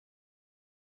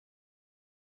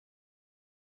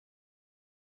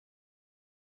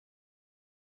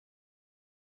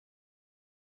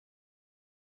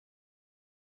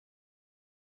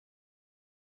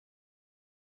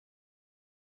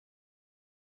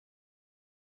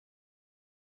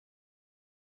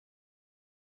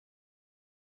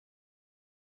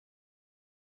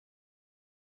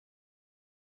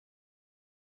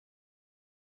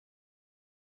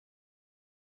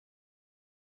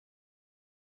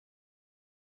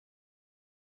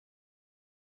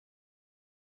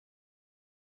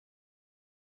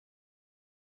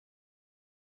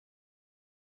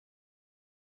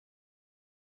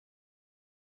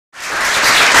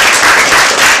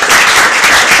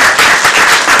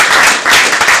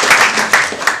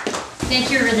Thank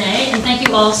you, Renee, and thank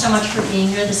you all so much for being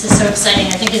here. This is so exciting.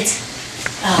 I think it's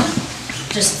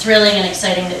just thrilling and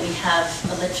exciting that we have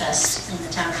a LitFest in the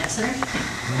town of Exeter.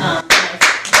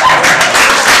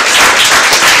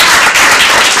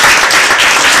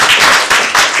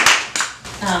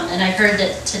 And I heard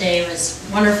that today was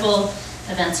wonderful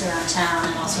events around town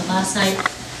and also last night.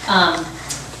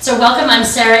 So welcome, I'm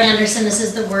Sarah Anderson. This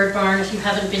is the Word Barn if you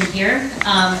haven't been here.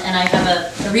 And I have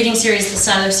a reading series, the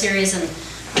Silo series, and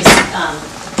was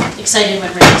excited when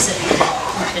Renee said we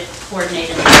could coordinate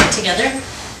and put it together.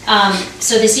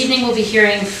 So this evening we'll be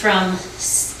hearing from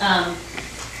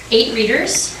 8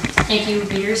 readers. Thank you,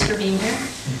 readers, for being here.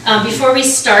 Before we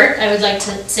start, I would like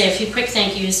to say a few quick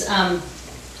thank yous.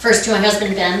 First to my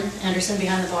husband, Ben Anderson,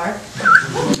 behind the bar. And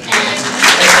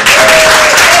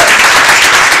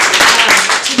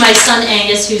to my son,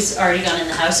 Angus, who's already gone in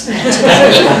the house, and to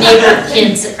my neighbor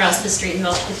kids across the street who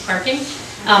helped with parking.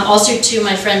 Also to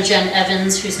my friend Jen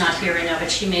Evans, who's not here right now, but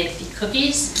she made the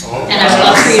cookies. And I would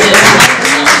love for you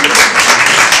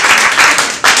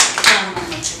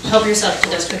to help yourself to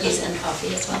those cookies and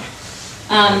coffee as well.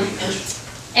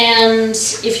 And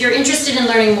if you're interested in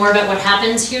learning more about what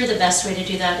happens here, the best way to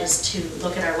do that is to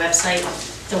look at our website,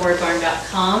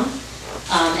 thewordbarn.com,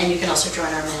 and you can also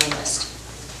join our mailing list.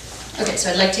 Okay,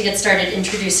 so I'd like to get started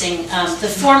introducing. The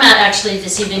format actually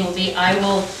this evening will be I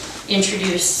will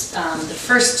introduce the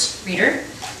first reader,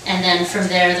 and then from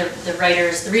there the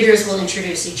readers will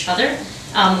introduce each other.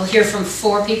 We'll hear from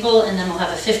 4 people, and then we'll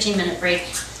have a 15-minute break,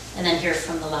 and then hear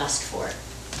from the last 4.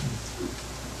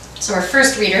 So our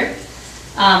first reader,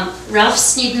 Ralph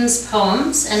Sneedon's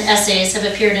poems and essays have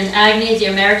appeared in Agni, the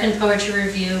American Poetry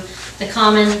Review, the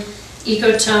Common,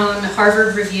 Ecotone,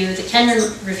 Harvard Review, the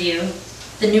Kenyon Review,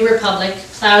 the New Republic,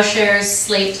 Plough-Share's,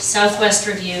 Slate, Southwest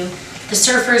Review, the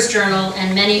Surfer's Journal,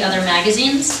 and many other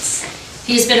magazines.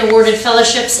 He has been awarded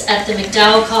fellowships at the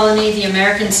MacDowell Colony, the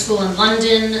American School in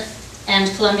London, and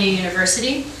Columbia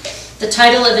University. The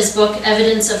title of his book,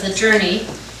 Evidence of the Journey,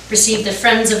 received the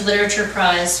Friends of Literature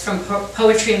Prize from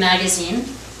Poetry Magazine,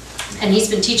 and he's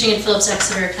been teaching at Phillips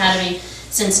Exeter Academy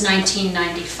since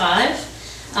 1995.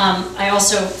 I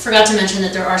also forgot to mention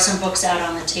that there are some books out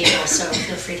on the table, so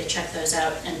feel free to check those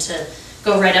out and to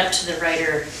go right up to the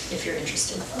writer if you're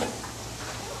interested.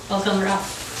 Welcome,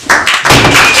 Ralph.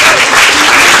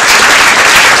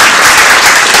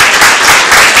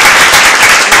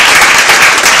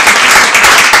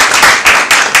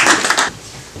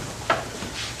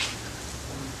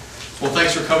 Well,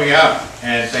 thanks for coming out,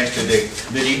 and thanks to the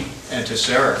committee and to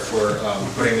Sarah for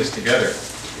putting this together.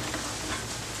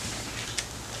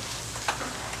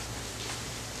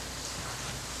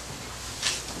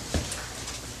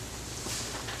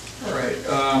 All right,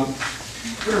 I'm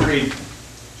going to read,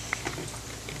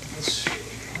 let's see,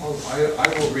 I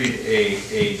will read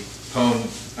a poem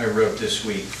I wrote this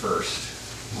week first,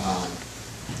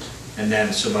 and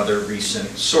then some other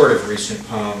sort of recent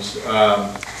poems.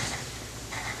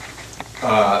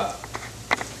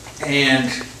 And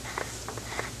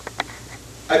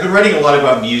I've been writing a lot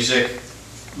about music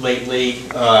lately,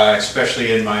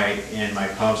 especially in my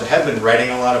poems. I haven't been writing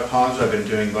a lot of poems. I've been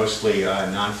doing mostly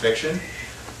nonfiction,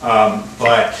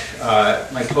 but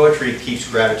my poetry keeps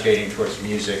gravitating towards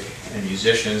music and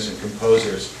musicians and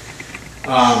composers.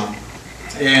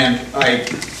 And I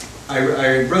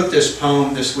wrote this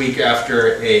poem this week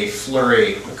after a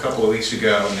flurry a couple of weeks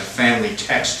ago in a family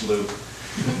text loop.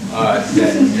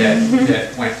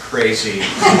 That went crazy,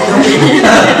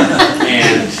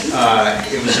 and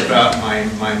it was about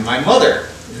my mother,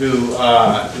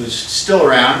 who's still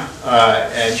around,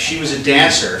 and she was a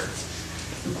dancer.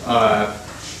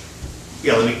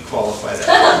 Yeah, let me qualify that.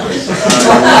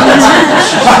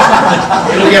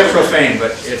 It'll get profane,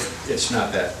 but it's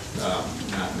not that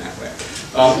not in that way.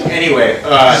 Anyway,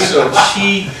 so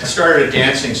she started a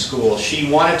dancing school. She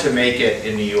wanted to make it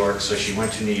in New York, so she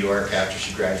went to New York after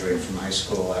she graduated from high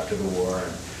school after the war.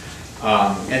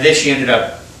 And then she ended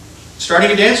up starting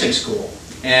a dancing school.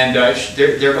 And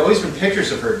there have always been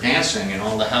pictures of her dancing in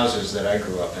all the houses that I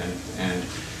grew up in, and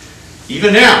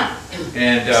even now.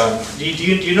 And do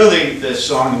you know the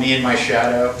song "Me and My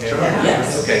Shadow"? Yeah.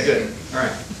 Yes. Okay, good. All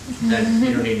right. Then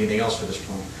you don't need anything else for this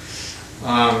poem.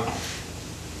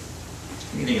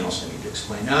 Anything else I need to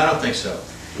explain? No, I don't think so.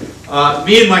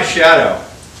 Me and My Shadow.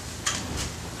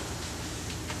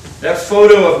 That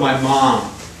photo of my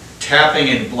mom tapping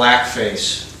in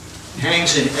blackface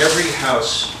hangs in every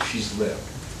house she's lived.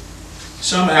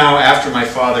 Somehow, after my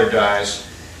father dies,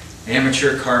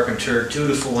 amateur carpenter,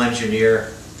 dutiful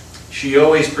engineer, she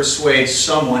always persuades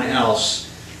someone else,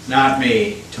 not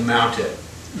me, to mount it.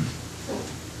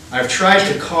 I've tried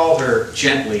to call her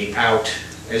gently out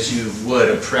as you would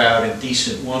a proud and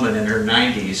decent woman in her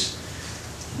 90s,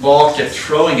 balked at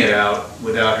throwing it out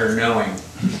without her knowing.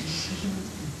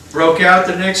 Broke out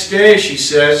the next day, she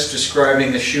says,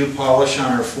 describing the shoe polish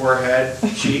on her forehead,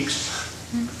 cheeks.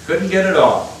 Couldn't get it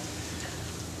off.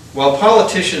 While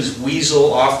politicians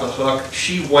weasel off the hook,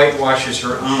 she whitewashes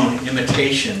her own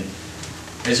imitation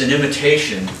as an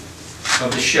imitation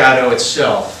of the shadow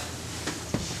itself,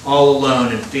 all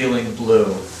alone and feeling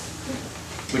blue,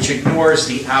 which ignores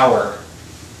the hour,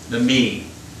 the me,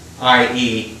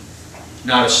 i.e.,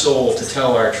 not a soul to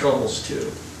tell our troubles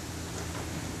to.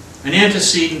 An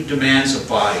antecedent demands a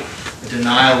body, a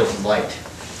denial of light,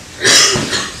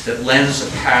 that lends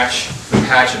the patch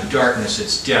of darkness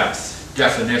its depth,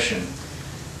 definition.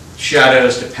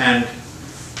 Shadows depend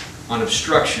on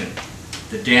obstruction,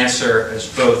 the dancer as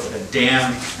both a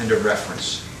dam and a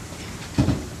reference.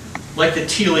 Like the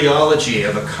teleology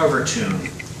of a cover tune,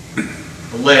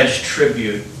 alleged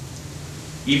tribute,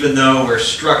 even though we're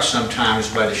struck sometimes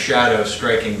by the shadow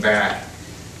striking back,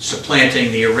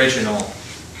 supplanting the original,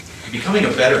 becoming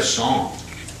a better song.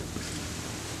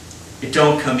 It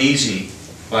Don't Come Easy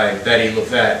by Betty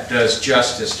LaVette does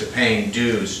justice to paying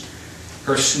dues.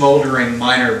 Her smoldering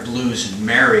minor blues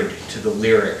married to the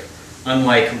lyric,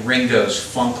 unlike Ringo's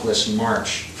funkless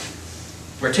march.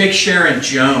 Or take Sharon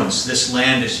Jones, This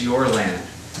Land Is Your Land.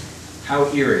 How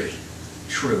eerie,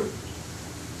 true.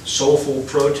 Soulful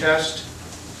protest?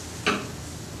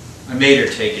 I made her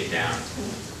take it down.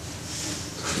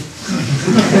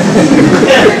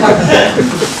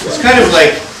 It's kind of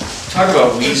like, talk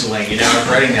about weaseling, you know, I was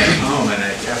writing that poem and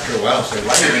after a while I was like,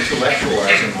 why are you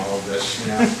intellectualizing all of this, you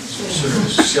know, sort of a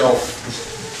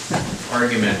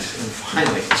self-argument, and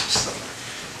finally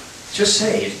just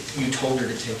say, you told her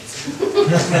to take it.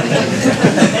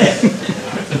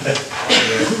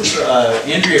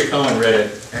 Andrea Cohen read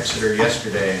at Exeter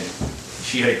yesterday and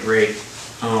she had a great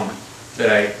poem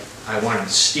that I wanted to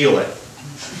steal it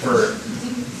for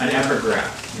an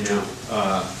epigraph, you know.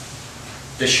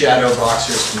 The shadow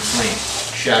boxer's complaint,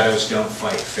 shadows don't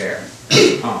fight fair.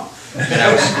 And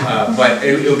I was, but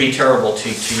it would be terrible to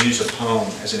use a poem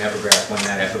as an epigraph when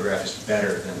that epigraph is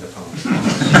better than the poem.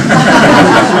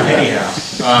 Anyhow,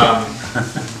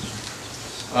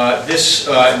 this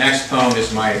next poem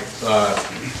is my,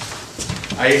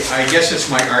 I guess it's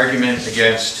my argument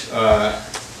against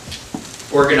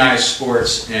organized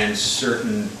sports and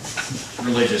certain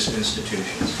religious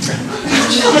institutions.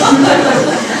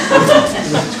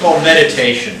 It's called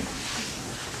Meditation.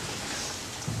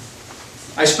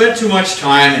 I spent too much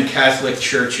time in Catholic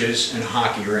churches and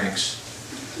hockey rinks,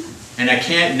 and I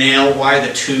can't nail why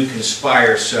the two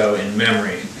conspire so in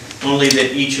memory, only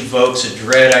that each evokes a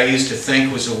dread I used to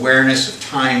think was awareness of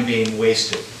time being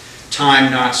wasted, time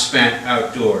not spent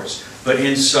outdoors, but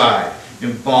inside,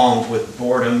 embalmed with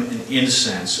boredom and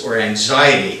incense, or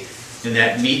anxiety in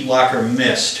that meat locker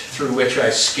mist through which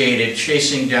I skated,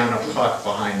 chasing down a puck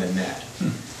behind the net.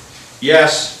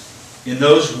 Yes, in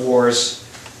those wars,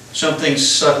 something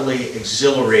subtly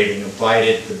exhilarating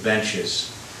abided the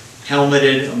benches.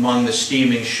 Helmeted among the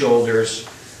steaming shoulders,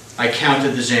 I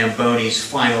counted the Zambonis'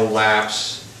 final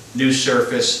laps, new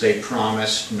surface they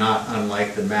promised, not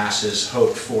unlike the masses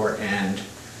hoped for end.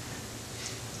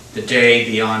 The day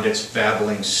beyond its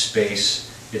babbling space,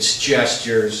 its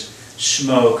gestures,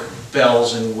 smoke,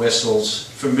 bells and whistles,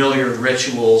 familiar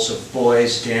rituals of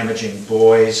boys damaging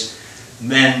boys,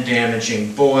 men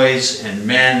damaging boys, and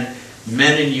men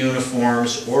in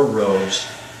uniforms or robes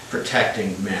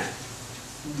protecting men.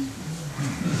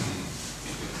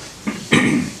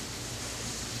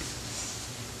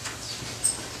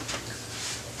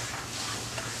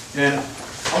 And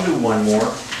I'll do one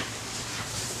more.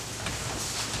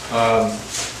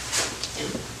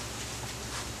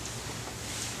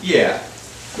 Yeah,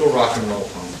 go rock and roll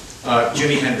poem.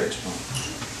 Jimi Hendrix poem.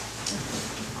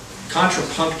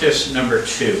 Contrapunctus number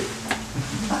 2.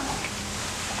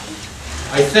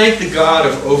 I thank the God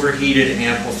of overheated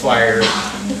amplifiers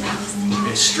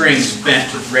and strings bent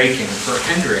to breaking for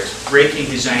Hendrix breaking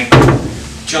his ankle,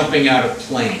 jumping out of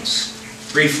planes,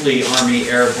 briefly Army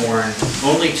airborne,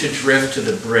 only to drift to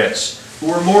the Brits, who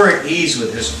were more at ease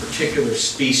with his particular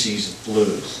species of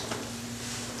blues.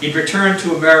 He'd returned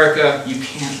to America, you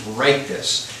can't write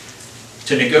this,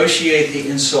 to negotiate the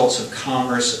insults of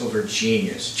commerce over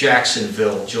genius.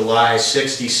 Jacksonville, July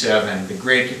 '67, the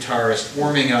great guitarist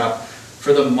warming up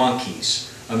for the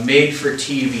Monkees, a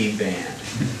made-for-TV band.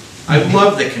 I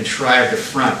love the contrived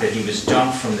affront that he was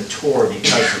dumped from the tour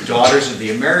because the Daughters of the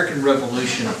American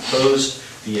Revolution opposed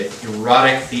the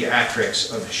erotic theatrics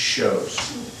of his shows.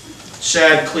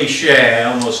 Sad cliche I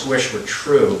almost wish were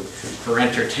true for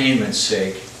entertainment's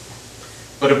sake.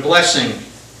 but a blessing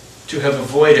to have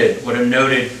avoided what a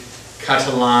noted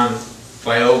Catalan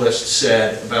violist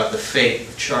said about the fate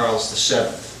of Charles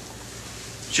VII.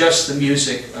 Just the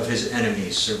music of his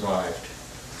enemies survived.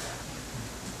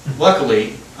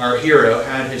 Luckily, our hero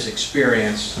had his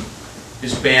experience,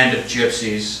 his band of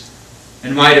gypsies,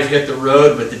 and might have hit the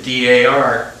road with the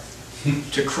DAR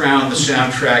to crown the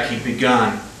soundtrack he'd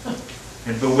begun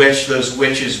and bewitch those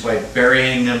witches by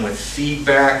burying them with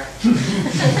feedback,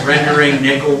 rendering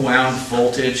nickel-wound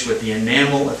voltage with the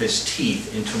enamel of his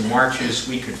teeth into marches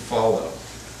we could follow,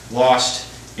 lost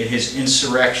in his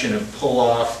insurrection of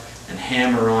pull-off and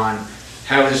hammer-on,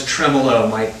 how his tremolo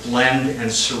might blend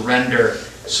and surrender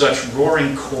such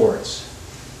roaring chords,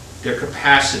 their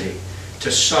capacity to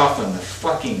soften the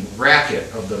fucking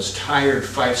racket of those tired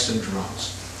fifes and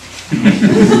drums.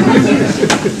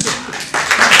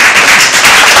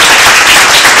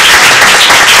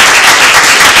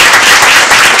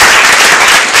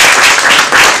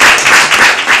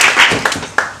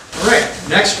 All right,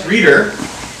 next reader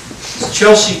is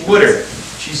Chelsea Woodard.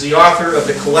 She's the author of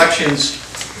the collections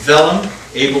Vellum,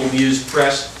 Able Muse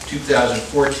Press,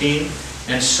 2014,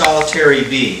 and Solitary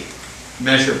Bee,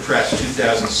 Measure Press,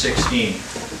 2016.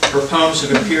 Her poems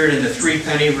have appeared in the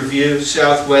Threepenny Review,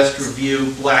 Southwest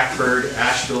Review, Blackbird,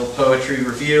 Asheville Poetry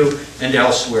Review, and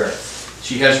elsewhere.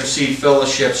 She has received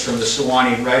fellowships from the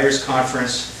Sewanee Writers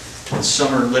Conference and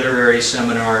summer literary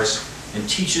seminars, and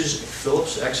teaches at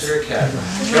Phillips Exeter Academy.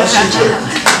 Chelsea Woodard.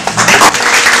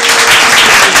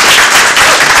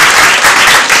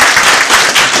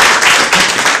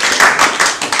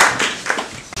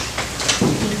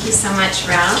 Thank you so much,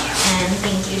 Ralph, and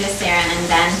thank you to Sarah and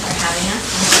Ben for having us,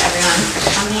 and to everyone for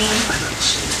coming.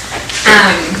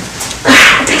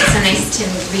 It's so nice to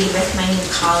read with my new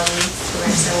colleagues who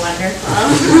are so wonderful.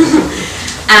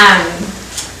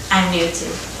 I'm new to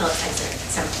Phillips Exeter,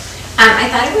 so I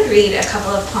thought I would read a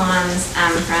couple of poems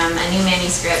from a new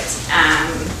manuscript,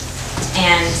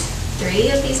 and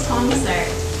 3 of these poems are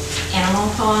animal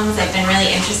poems. I've been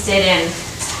really interested in,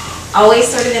 always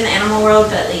sort of in the animal world,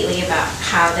 but lately about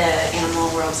how the animal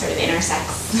world sort of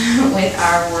intersects with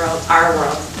our world,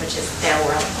 which is their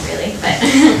world, really. But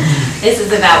this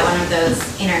is about one of those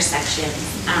intersections.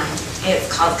 It's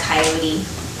called Coyote.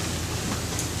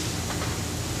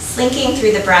 Slinking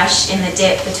through the brush in the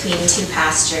dip between 2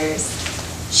 pastures,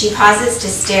 she pauses to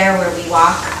stare where we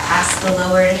walk past the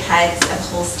lowered heads of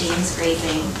Holsteins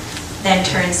grazing, then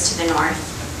turns to the north.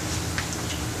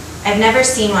 I've never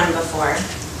seen one before.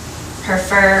 Her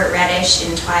fur reddish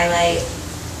in twilight,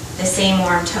 the same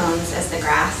warm tones as the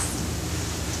grass.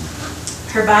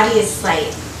 Her body is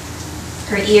slight,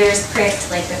 her ears pricked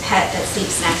like the pet that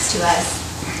sleeps next to us,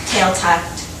 tail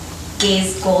tucked,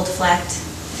 gaze gold-flecked,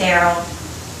 feral,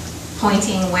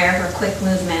 pointing where her quick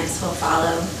movements will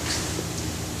follow.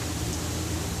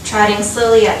 Trotting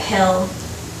slowly uphill,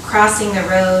 crossing the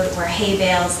road where hay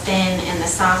bales thin in the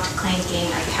soft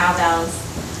clanking of cowbells,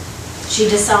 she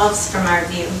dissolves from our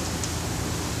view.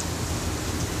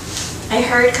 I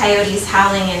heard coyotes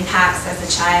howling in packs as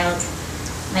a child,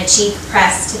 my cheek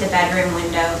pressed to the bedroom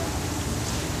window.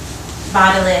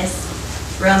 Bodiless,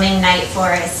 roaming night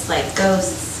forests like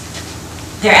ghosts,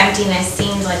 their emptiness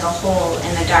seemed like a hole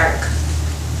in the dark,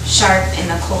 sharp in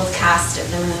the cold cast of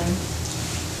the moon.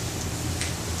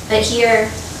 But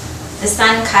here, the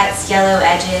sun cuts yellow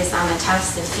edges on the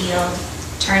tufts of field,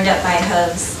 turned up by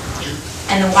hooves,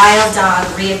 and the wild dog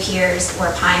reappears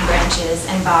where pine branches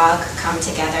and bog come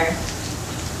together.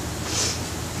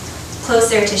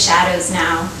 Closer to shadows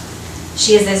now,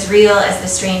 she is as real as the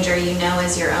stranger you know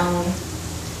as your own,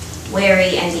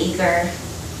 wary and eager,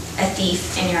 a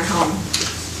thief in your home.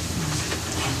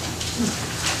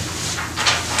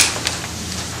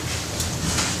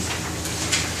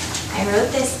 I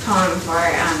wrote this poem for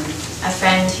a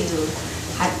friend who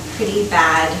had pretty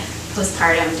bad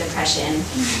postpartum depression.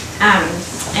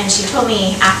 And she told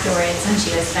me afterwards, when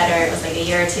she was better, it was like a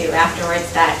year or 2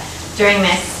 afterwards, that during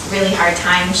this really hard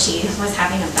time, she was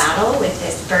having a battle with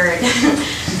this bird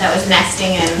that was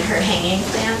nesting in her hanging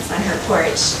plants on her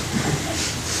porch.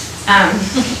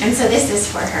 And so this is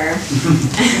for her,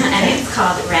 and it's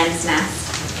called Wren's Nest.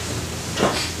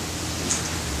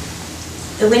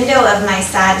 The window of my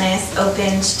sadness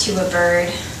opened to a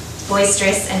bird,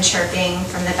 boisterous and chirping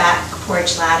from the back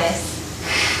porch lattice,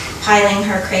 piling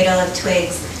her cradle of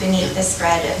twigs beneath the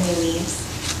spread of new leaves.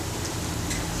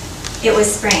 It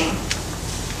was spring,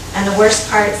 and the worst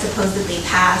part supposedly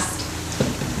passed,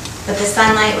 but the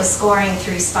sunlight was scoring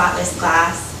through spotless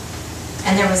glass,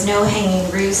 and there was no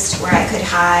hanging roost where I could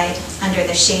hide under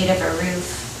the shade of a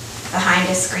roof behind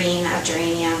a screen of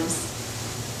geraniums.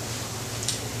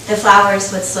 the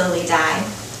flowers would slowly die.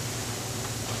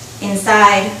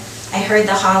 Inside, I heard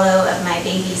the hollow of my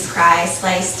baby's cry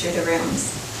slice through the rooms.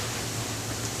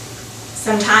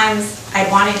 Sometimes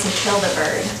I'd wanted to kill the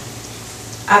bird,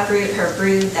 uproot her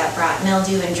brood that brought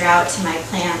mildew and drought to my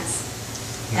plants.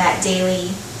 That daily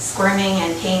squirming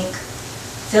and pink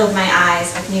filled my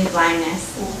eyes with new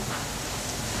blindness.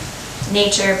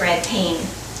 Nature bred pain.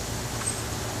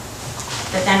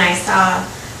 But then I saw,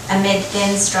 amid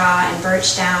thin straw and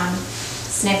birch down,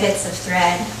 snippets of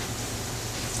thread,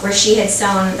 where she had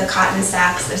sewn the cotton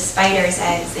sacks of spiders'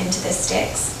 eggs into the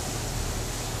sticks.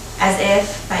 As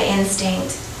if, by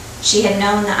instinct, she had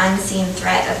known the unseen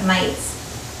threat of mites,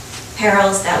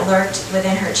 perils that lurked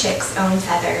within her chick's own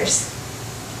feathers.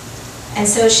 And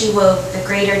so she wove the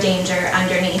greater danger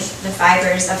underneath the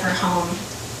fibers of her home,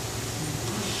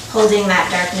 holding that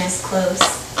darkness close,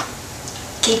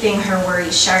 keeping her worry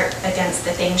sharp against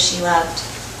the things she loved.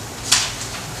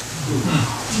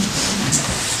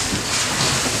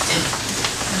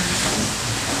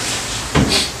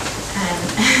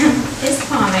 This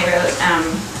poem I wrote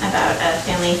about a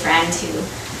family friend who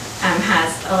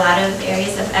has a lot of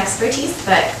areas of expertise,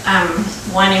 but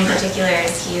one in particular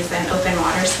is he's an open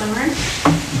water swimmer.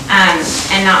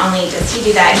 And not only does he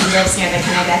do that, he lives near the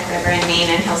Kennebec River in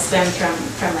Maine, and he'll swim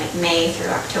from like May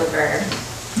through October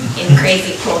in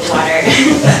crazy cold water.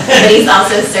 But he's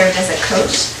also served as a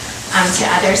coach to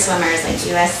other swimmers, like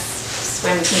U.S.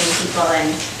 swim team people, and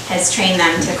has trained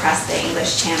them to cross the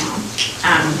English Channel.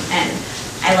 And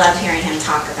I love hearing him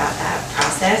talk about that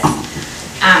process.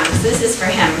 So this is for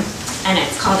him, and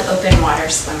it's called Open Water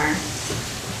Swimmer.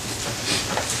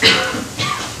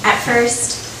 At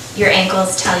first, your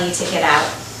ankles tell you to get out,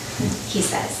 he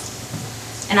says.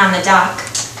 And on the dock,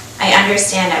 I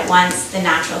understand at once the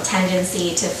natural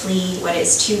tendency to flee what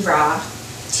is too raw,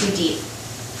 too deep.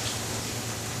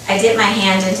 I dip my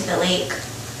hand into the lake,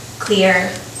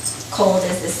 clear, cold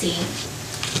as the sea.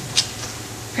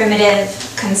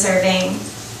 Primitive, conserving,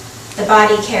 the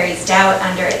body carries doubt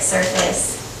under its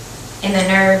surface, in the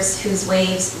nerves whose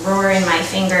waves roar in my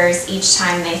fingers each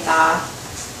time they thaw,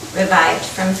 revived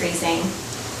from freezing.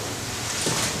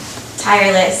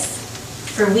 Tireless,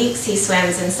 for weeks he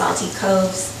swims in salty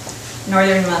coves,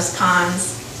 northernmost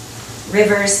ponds,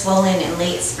 rivers swollen in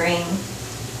late spring,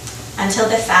 until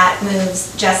the fat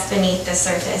moves just beneath the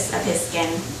surface of his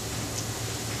skin.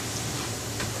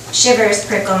 Shivers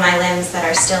prickle my limbs that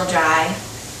are still dry,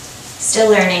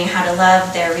 still learning how to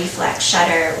love their reflex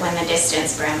shudder when the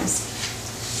distance brims.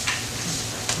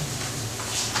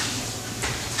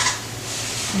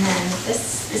 And then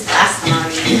this is the last one I'll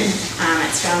read.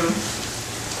 It's from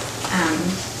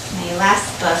my last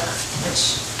book,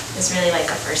 which is really like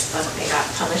a first book that got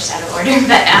published out of order,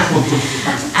 but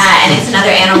and it's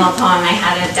another animal poem. I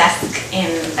had a desk in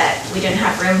that we didn't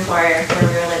have room for where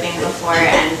we were living before,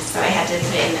 and so I had to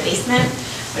put it in the basement,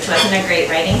 which wasn't a great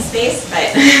writing space,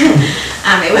 but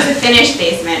it was a finished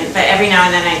basement, but every now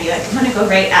and then I'd be like, I'm gonna go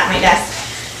write at my desk,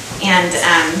 and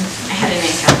I had an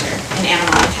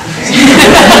animal encounter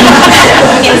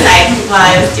inside while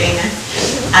I was doing this.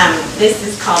 This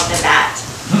is called The Bat.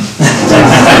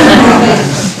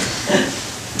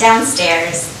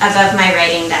 Downstairs, above my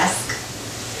writing desk,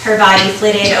 her body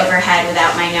flitted overhead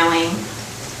without my knowing.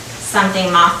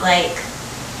 Something moth-like,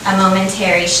 a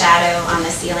momentary shadow on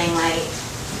the ceiling light,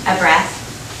 a breath.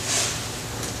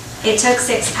 It took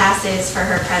 6 passes for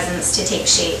her presence to take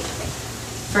shape,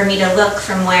 for me to look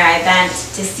from where I bent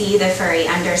to see the furry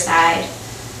underside,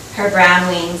 her brown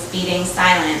wings beating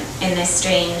silent in this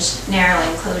strange, narrow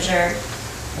enclosure,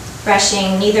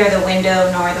 brushing neither the window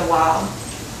nor the wall,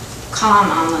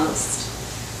 calm almost,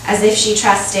 as if she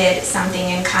trusted something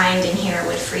in kind in here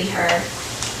would free her,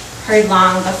 heard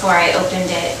long before I opened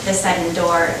it, the sudden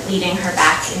door leading her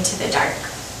back into the dark.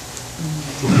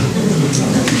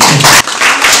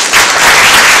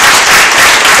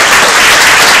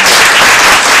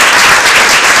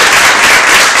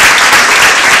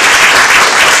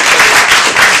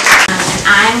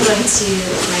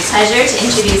 It's my pleasure to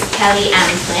introduce Kelly M.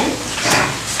 Flint.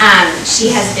 She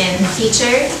has been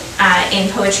featured in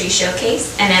Poetry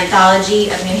Showcase, an anthology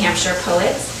of New Hampshire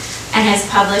poets, and has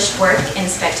published work in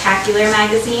Spectacular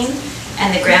magazine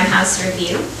and the Graham House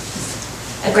Review.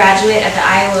 A graduate of the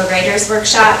Iowa Writers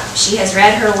Workshop, she has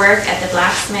read her work at the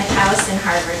Blacksmith House in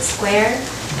Harvard Square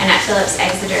and at Phillips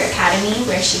Exeter Academy,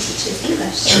 where she teaches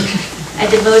English. A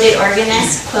devoted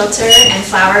organist, quilter, and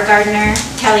flower gardener,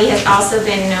 Kelly has also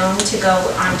been known to go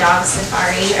on dog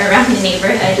safari around the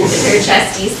neighborhood with her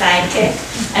trusty sidekick,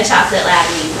 a chocolate lab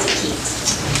named Keat,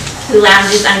 who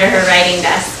lounges under her writing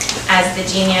desk as the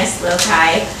genius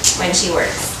loci when she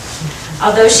works.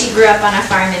 Although she grew up on a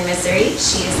farm in Missouri,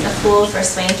 she is the fool for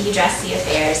swanky, dressy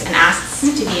affairs and asks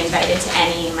to be invited to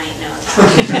any you might know about.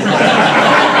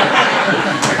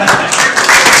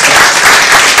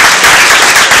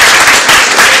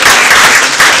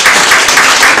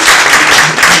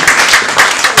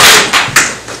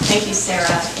 Thank you, Sarah,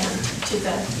 and to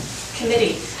the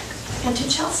committee, and to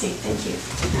Chelsea, thank you.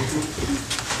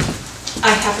 I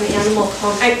have an animal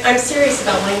poem. I'm serious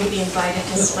about wanting to be invited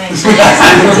to swing.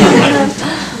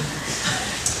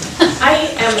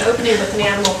 I am opening with an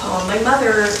animal poem. My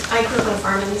mother, I grew up on a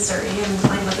farm in Missouri, and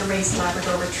my mother raised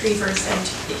Labrador retrievers, and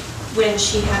when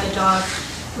she had a dog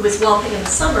who was whelping in the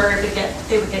summer,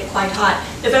 they would get quite hot.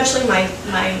 Eventually, my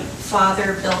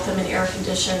father built them an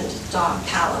air-conditioned dog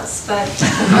palace, but before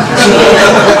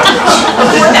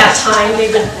that time,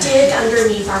 they would dig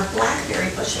underneath our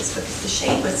blackberry bushes because the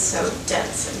shade was so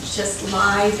dense, and just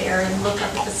lie there and look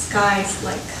up at the skies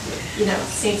like, you know,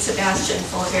 St. Sebastian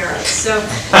full of arrows. So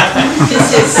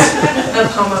this is a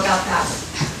poem about that.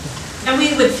 And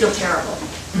we would feel terrible.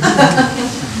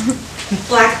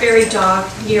 Blackberry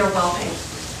dog near whelping.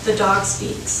 The dog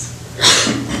speaks.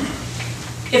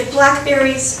 If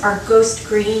blackberries are ghost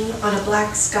green on a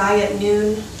black sky at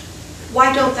noon,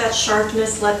 why don't that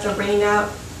sharpness let the rain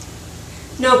out?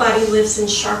 Nobody lives in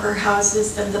sharper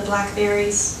houses than the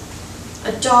blackberries.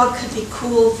 A dog could be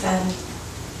cool then.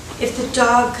 If the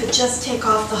dog could just take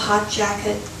off the hot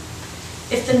jacket.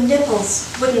 If the nipples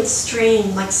wouldn't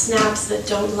strain like snaps that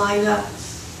don't line up.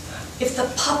 If the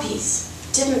puppies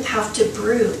didn't have to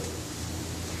brew.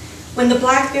 When the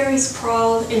blackberries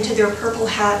crawl into their purple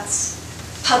hats,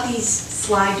 puppies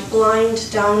slide blind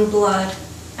down blood,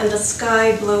 and the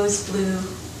sky blows blue.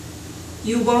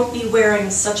 You won't be wearing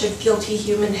such a guilty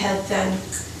human head then,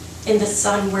 in the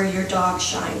sun where your dog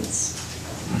shines.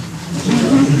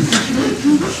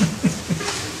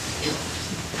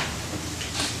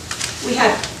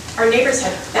 Our neighbors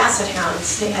had basset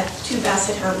hounds. They had 2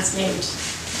 basset hounds named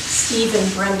Steve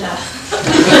and Brenda.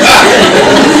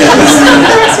 It was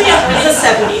the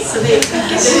 70s, so they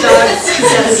gave the dogs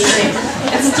 70s names.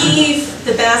 And Steve,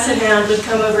 the basset hound, would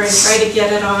come over and try to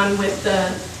get it on with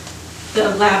the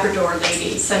Labrador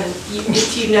ladies. And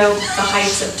if you know the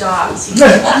heights of dogs, you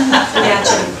can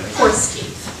imagine poor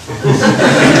Steve.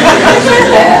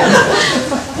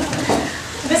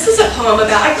 This is a poem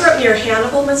about, I grew up near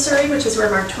Hannibal, Missouri, which is where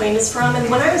Mark Twain is from, and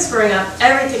when I was growing up,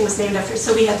 everything was named after,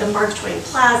 so we had the Mark Twain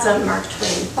Plaza, Mark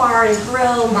Twain Bar and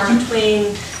Grill, Mark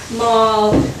Twain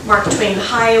Mall, Mark Twain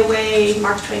Highway,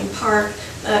 Mark Twain Park.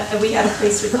 We had a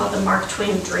place we called the Mark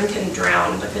Twain Drink and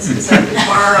Drown because it was a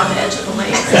bar on the edge of the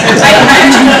lake.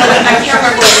 I can't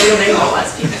remember what the real name was.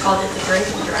 People called it the Drink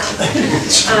and Drown.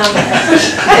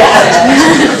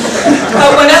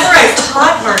 But whenever I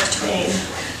taught Mark Twain,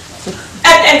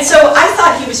 and so I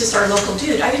thought he was just our local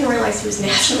dude. I didn't realize he was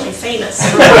nationally famous.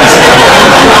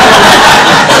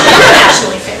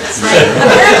 Internationally famous, right?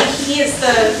 Apparently he is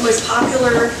the most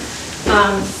popular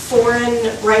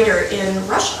foreign writer in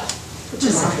Russia, which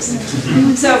is interesting.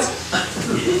 So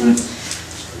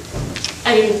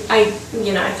I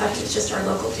thought he was just our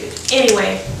local dude.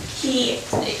 Anyway,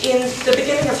 in the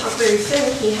beginning of Huckleberry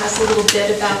Finn, he has a little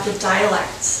bit about the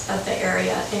dialects of the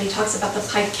area, and he talks about the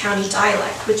Pike County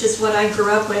dialect, which is what I grew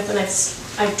up with, and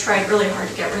I've tried really hard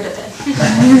to get rid of it.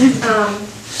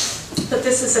 But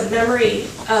this is a memory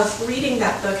of reading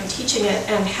that book and teaching it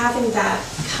and having that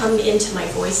come into my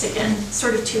voice again,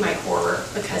 sort of to my horror,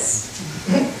 because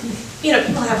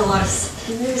people have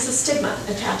there's a stigma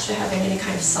attached to having any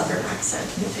kind of Southern accent,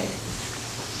 I think.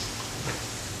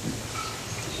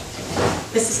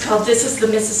 This is called This is the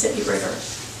Mississippi River.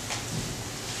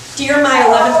 Dear my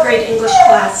 11th grade English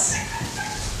class,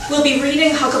 we'll be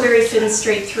reading Huckleberry Finn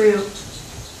straight through.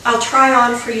 I'll try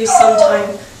on for you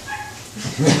sometime.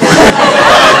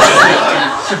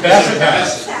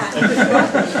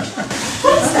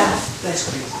 What is that?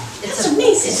 That's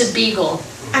amazing. It's a beagle.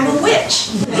 I'm a witch.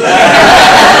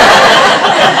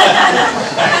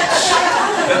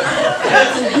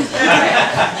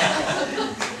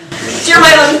 Dear my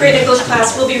 11th grade English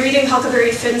class, we'll be reading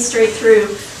Huckleberry Finn straight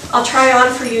through. I'll try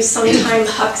on for you sometime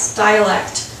Huck's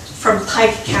dialect from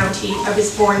Pike County I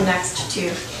was born next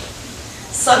to.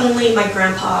 Suddenly my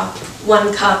grandpa,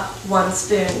 1 cup, 1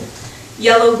 spoon.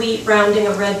 Yellow wheat rounding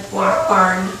a red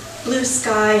barn, blue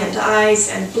sky and eyes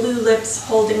and blue lips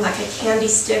holding like a candy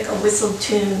stick a whistled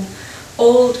tune.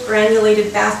 Old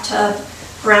granulated bathtub,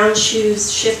 brown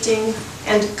shoes shifting,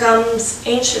 and gums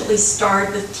anciently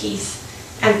starred with teeth.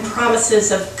 And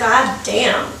promises of God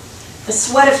damn, the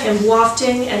sweat of him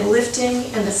wafting and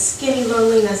lifting, and the skinny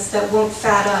loneliness that won't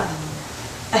fat up.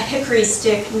 a hickory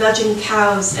stick nudging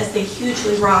cows as they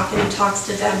hugely rock, and he talks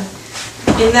to them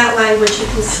in that language you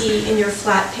can see in your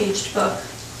flat-paged book.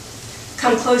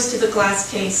 Come close to the glass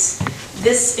case.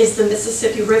 This is the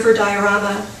Mississippi River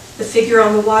diorama, the figure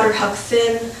on the water Huck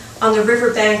Finn, on the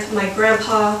riverbank my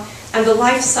grandpa, and the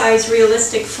life-size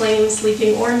realistic flames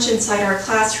leaping orange inside our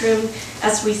classroom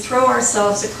as we throw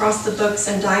ourselves across the books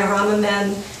and diorama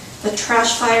men, the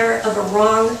trash fire of a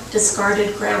wrong,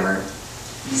 discarded grammar.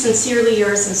 Sincerely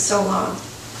yours and so long.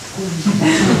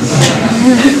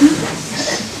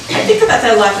 I think about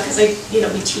that a lot because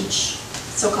we teach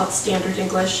so-called standard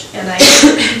English, and I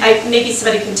maybe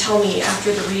somebody can tell me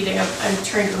after the reading. I'm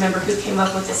trying to remember who came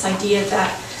up with this idea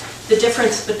that the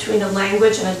difference between a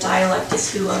language and a dialect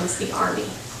is who owns the army.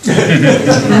 Think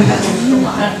about that a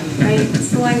lot, right?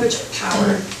 It's the language of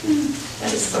power.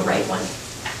 That is the right one.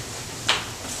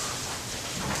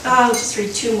 I'll just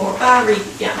read two more. I'll read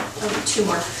two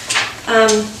more.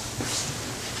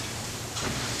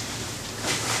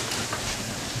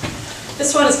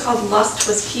 This one is called Lust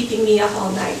Was Keeping Me Up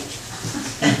All Night.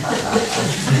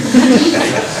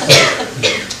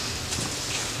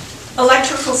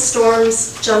 Electrical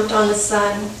storms jumped on the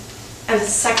sun, and the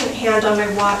second hand on my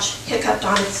watch hiccuped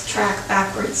on its track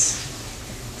backwards.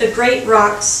 The great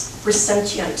rocks were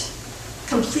sentient,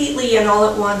 completely and all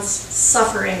at once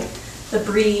suffering the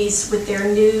breeze with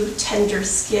their new tender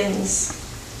skins.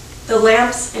 The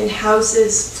lamps in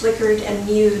houses flickered and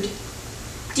mewed.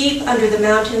 Deep under the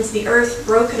mountains, the earth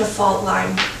broke in a fault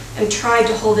line and tried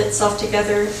to hold itself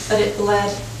together, but it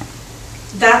bled.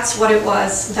 That's what it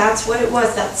was. That's what it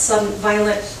was, that sudden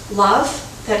violent love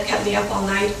that kept me up all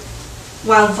night,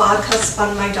 while vodka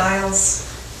spun my dials.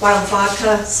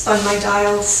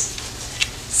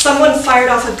 Someone fired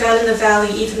off a gun in the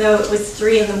valley even though it was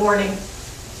 3 in the morning.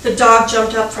 The dog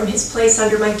jumped up from his place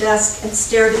under my desk and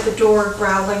stared at the door,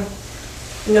 growling.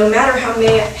 No matter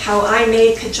how I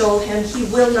may cajole him, he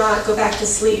will not go back to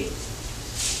sleep.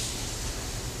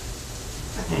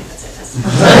 Okay, that's it.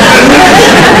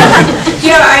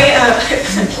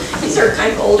 These are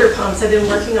kind of older poems. I've been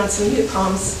working on some new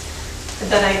poems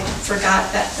that I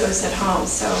forgot that those at home,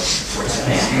 so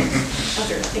fortunately I have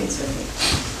other things with me.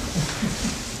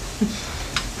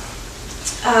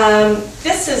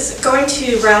 This is going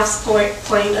to Ralph's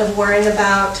point of worrying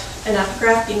about an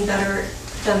epigraph being better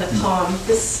than the poem.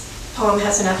 This poem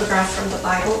has an epigraph from the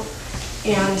Bible,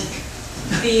 and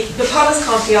the poem is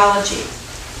called Theology.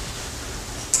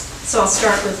 So I'll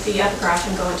start with the epigraph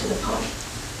and go into the poem.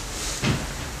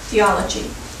 Theology.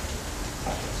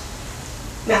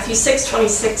 Matthew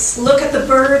 6:26. Look at the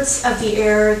birds of the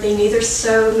air, they neither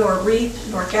sow nor reap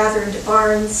nor gather into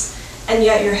barns, and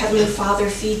yet your heavenly Father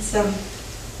feeds them.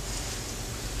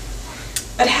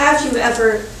 But have you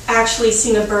ever actually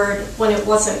seen a bird when it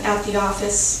wasn't at the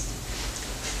office?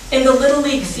 In the Little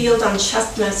League field on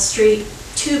Chestnut Street,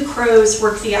 2 crows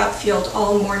work the outfield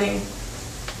all morning.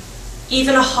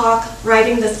 Even a hawk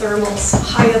riding the thermals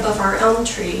high above our elm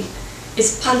tree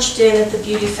is punched in at the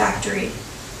beauty factory,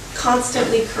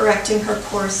 constantly correcting her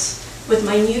course with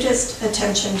minutest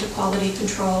attention to quality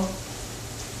control.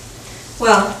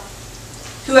 Well,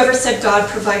 whoever said God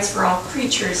provides for all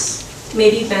creatures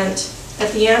maybe meant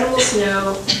that the animals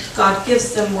know God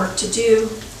gives them work to do,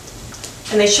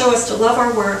 and they show us to love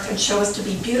our work and show us to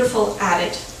be beautiful at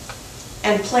it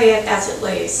and play it as it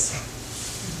lays.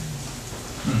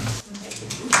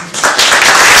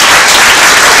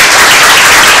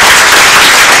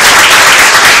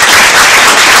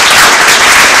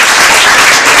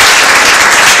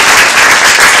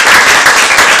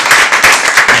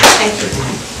 Thank you.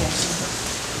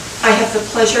 I have the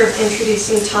pleasure of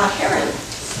introducing Todd Herron.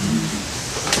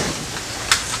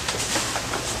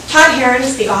 Todd Herron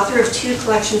is the author of 2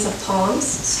 collections of poems,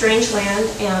 Strange Land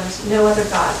and No Other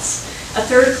Gods. A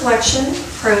 3rd collection,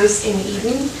 Prose in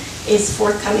Eden, is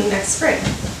forthcoming next spring.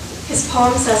 His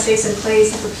poems, essays, and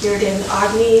plays have appeared in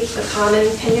Agni, The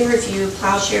Common, Kenyon Review,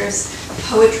 Plough-Share's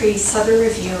Poetry, Southern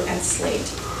Review, and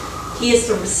Slate. He is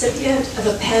the recipient of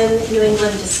a PEN New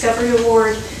England Discovery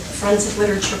Award, the Friends of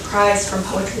Literature Prize from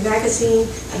Poetry Magazine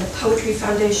and the Poetry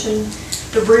Foundation,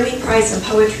 the Rooney Prize in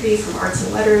Poetry from Arts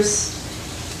and Letters,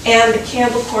 and the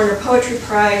Campbell Corner Poetry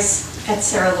Prize at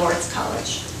Sarah Lawrence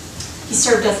College. He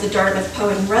served as the Dartmouth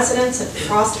Poet in Residence at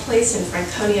Frost Place in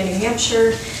Franconia, New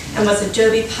Hampshire, and was a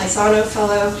Dobie Paisano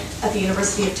Fellow at the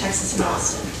University of Texas in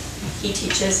Austin. He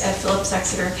teaches at Phillips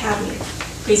Exeter Academy.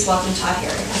 Please welcome Todd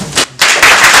Herron.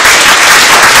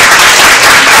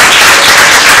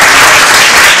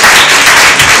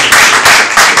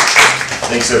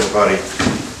 Thanks, everybody.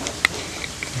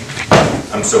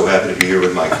 I'm I'm so happy to be here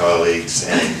with my colleagues,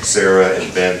 and Sarah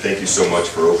and Ben, thank you so much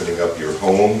for opening up your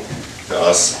home to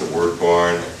us, the Word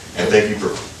Barn, and thank you for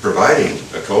providing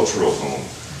a cultural home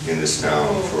in this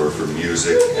town for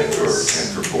music and for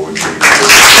poetry.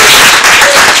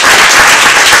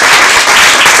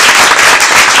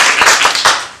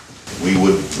 We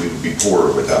would be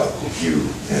poorer without you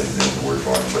and the Word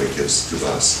Barn, what it gives to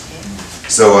us.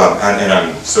 So, and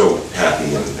I'm so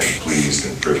happy and pleased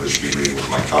and privileged to be reading with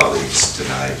my colleagues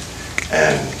tonight.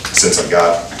 And since I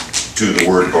got to the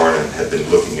Word Barn and had been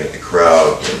looking at the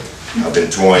crowd, I've been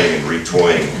toying and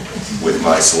retoying with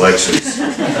my selections.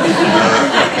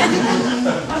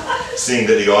 Seeing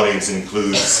that the audience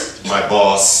includes my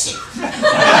boss, my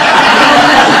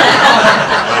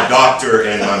doctor,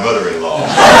 and my mother-in-law.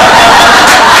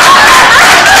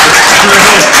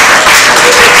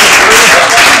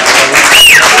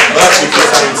 But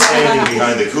because I'm standing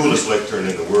behind the coolest lectern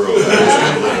in the world, I was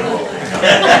going to let it all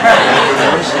hang out.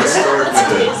 Let's start with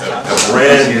a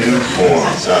brand new poem.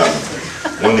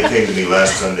 One that came to me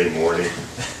last Sunday morning.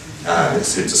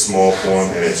 It's a small poem,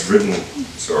 and it's written,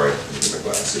 sorry, let me get my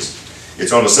glasses.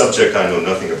 It's on a subject I know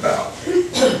nothing about.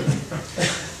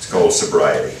 It's called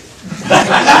sobriety.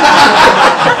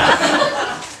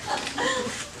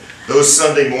 Those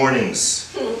Sunday mornings.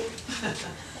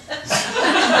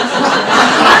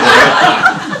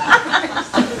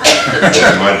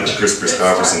 I'm reminded of Chris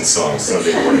Christopherson's song,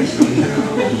 Sunday Morning.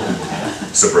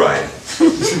 Sobriety.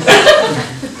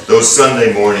 Those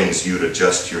Sunday mornings you'd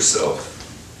adjust yourself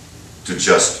to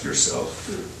just yourself.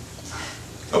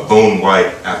 A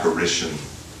bone-white apparition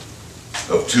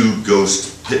of two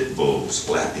ghost pit bulls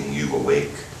lapping you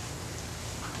awake.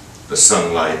 The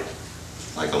sunlight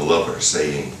like a lover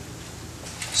saying,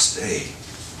 stay.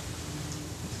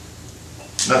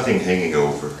 Nothing hanging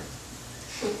over.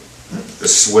 The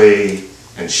sway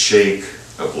and shake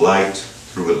of light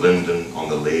through a linden on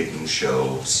the laden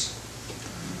shelves.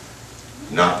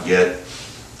 Not yet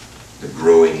the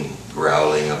growing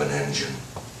growling of an engine.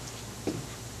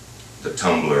 The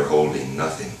tumbler holding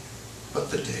nothing but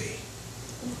the day.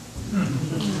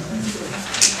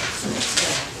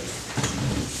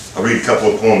 I'll read a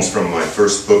couple of poems from my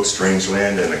first book,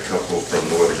 Strangeland, and a couple from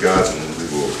No Other Gods, and then we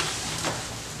will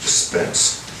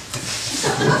dispense.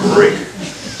 Break.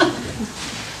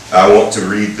 I want to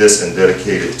read this and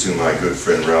dedicate it to my good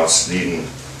friend Ralph Sneeden.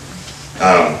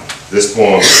 This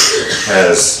poem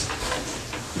has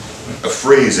a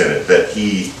phrase in it that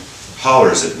he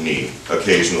hollers at me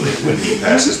occasionally when he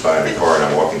passes by in the car and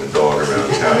I'm walking the dog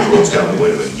around town. He rolls down the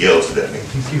window and yells it at me.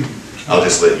 I'll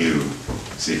just let you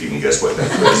see if you can guess what that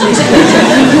phrase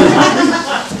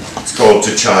is. It's called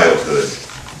To Childhood.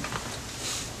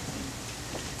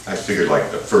 I figured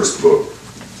like the first book,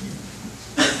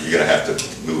 you're going to have to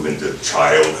move into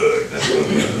childhood. That's what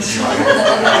it is.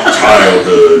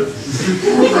 Childhood.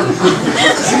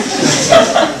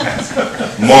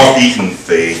 Moth-eaten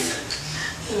faith.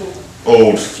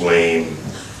 Old flame.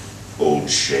 Old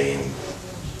shame.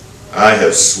 I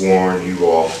have sworn you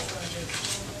off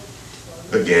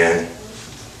again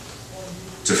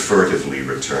to furtively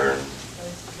return.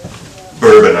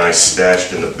 Bourbon I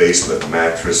stashed in the basement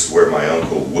mattress where my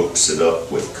uncle whoops it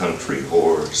up with country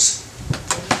whores.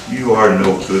 You are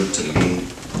no good to me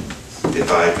if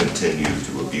I continue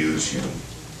to abuse you.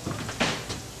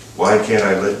 Why can't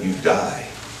I let you die?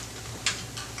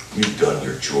 You've done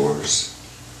your chores.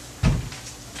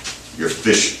 Your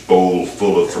fish bowl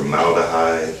full of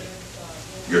formaldehyde.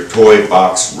 Your toy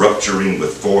box rupturing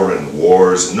with foreign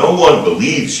wars. No one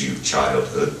believes you,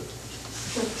 childhood,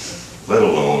 let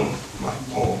alone my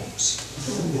poems.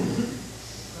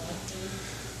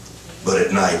 But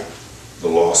at night, the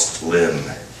lost limb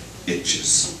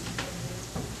itches.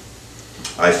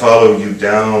 I follow you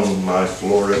down my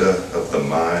Florida of the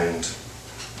mind,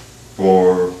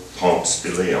 poor Ponce de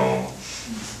Leon,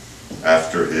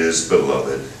 after his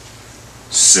beloved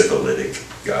syphilitic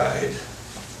guide.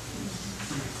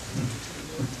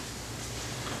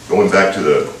 Going back to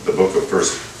the book of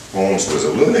first poems was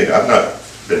illuminating. I've not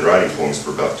been writing poems for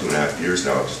about 2.5 years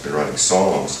now. I've just been writing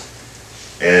songs.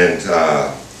 And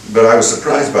but I was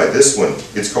surprised by this one.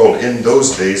 It's called In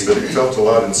Those Days, but it felt a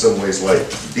lot in some ways like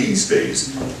These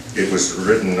Days. It was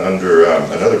written under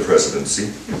another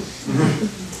presidency.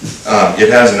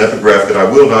 It has an epigraph that I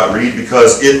will not read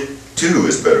because it too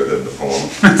is better than the poem.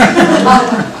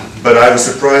 But I was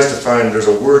surprised to find there's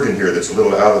a word in here that's a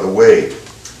little out of the way.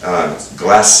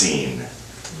 Glassine.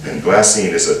 And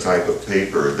glassine is a type of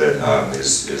paper that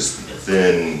is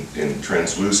thin and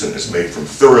translucent. It's made from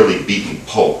thoroughly beaten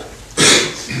pulp.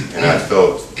 And I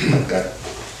felt like that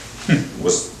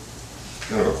was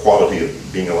kind of a quality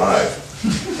of being alive.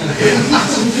 in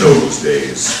those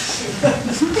days.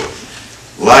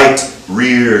 Light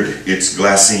reared its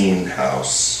glassine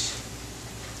house,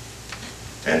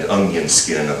 and onion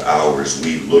skin of hours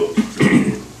we looked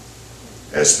through,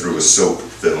 as through a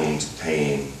soap-filmed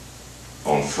pane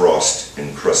on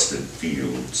frost-encrusted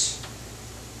fields.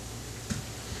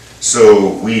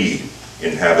 So we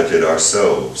inhabited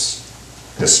ourselves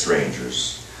as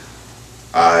strangers,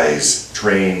 eyes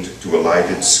trained to a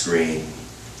lighted screen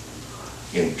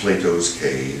in Plato's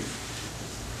cave,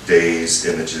 day's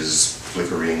images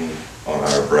flickering on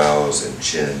our brows and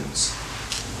chins,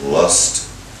 lust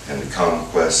and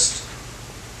conquest,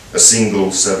 a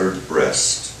single severed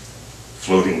breast,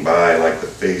 floating by like the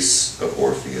face of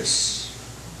Orpheus,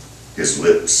 his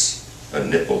lips a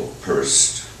nipple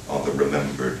pursed on the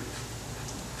remembered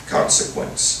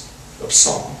consequence of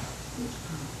song.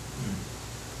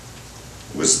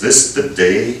 Was this the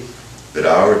day that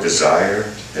our desire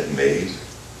had made?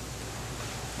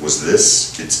 Was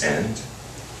this its end?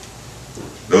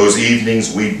 Those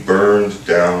evenings we burned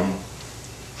down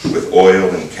with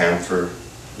oil and camphor,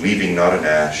 leaving not an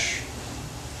ash.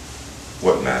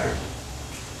 What mattered?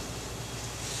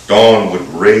 Dawn would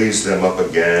raise them up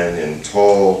again in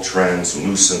tall,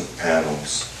 translucent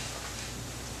panels,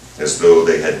 as though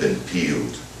they had been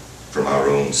peeled from our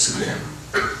own skin.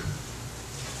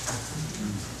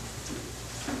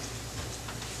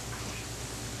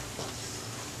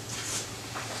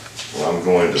 Well, I'm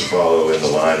going to follow in the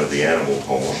line of the animal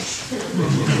poems.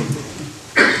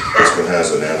 This one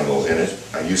has an animal in it.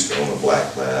 I used to own a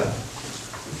black lab.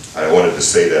 I wanted to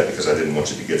say that because I didn't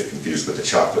want you to get it confused with the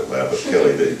chocolate lab, but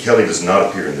Kelly does not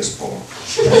appear in this poem.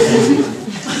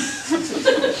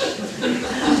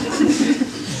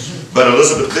 But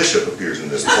Elizabeth Bishop appears in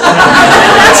this poem.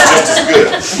 That's just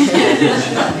as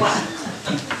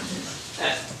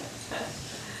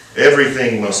good.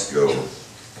 Everything must go.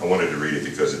 I wanted to read it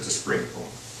because it's a spring poem.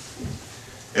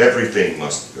 Everything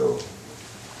must go.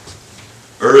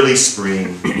 Early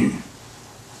spring,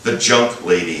 the junk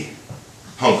lady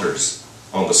hunkers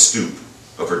on the stoop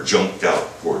of her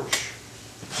junked-out porch,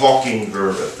 hawking her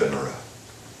ephemera.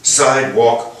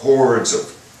 Sidewalk hordes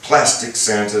of plastic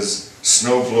Santas,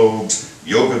 snow globes,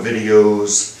 yoga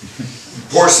videos,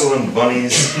 porcelain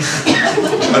bunnies,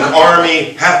 an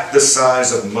army half the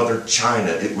size of Mother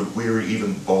China. It would weary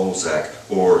even Balzac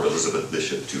or Elizabeth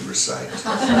Bishop to recite.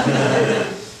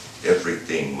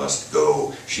 Everything must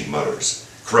go, she mutters,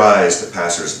 cries to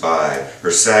passers-by,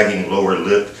 her sagging lower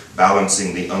lip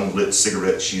balancing the unlit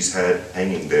cigarette she's had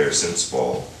hanging there since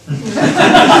fall.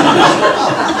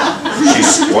 She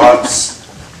squats,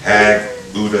 hag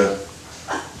Buddha,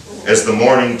 as the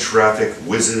morning traffic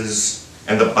whizzes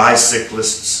and the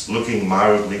bicyclists looking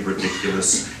mildly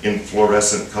ridiculous in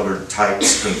fluorescent-colored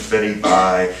tights confetti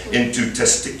by into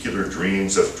testicular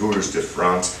dreams of Tours de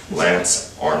France,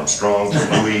 Lance Armstrong,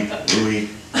 Louis,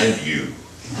 and you.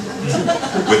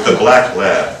 With the black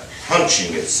lab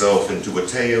hunching itself into a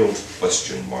tailed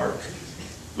question mark,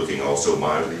 looking also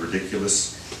mildly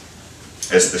ridiculous,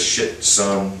 as the shit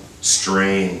sun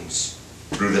strains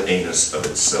through the anus of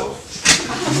itself,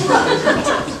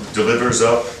 delivers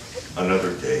up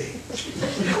another day,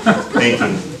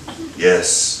 thinking,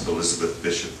 yes, Elizabeth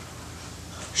Bishop,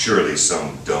 surely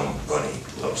some dumb bunny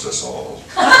loves us all.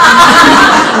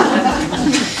 I'm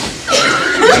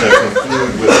going to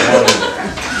conclude with one.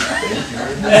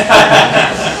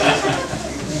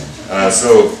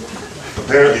 So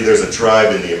apparently there's a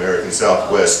tribe in the American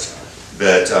Southwest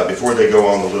that before they go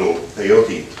on the little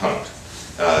peyote hunt,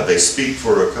 they speak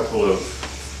for a couple of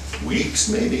weeks,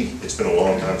 maybe? It's been a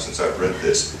long time since I've read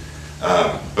this.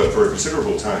 But for a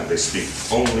considerable time, they speak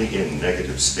only in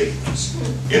negative statements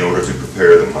in order to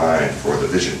prepare the mind for the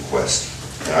vision quest.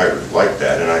 And I liked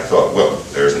that, and I thought, well,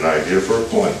 there's an idea for a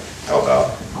poem. How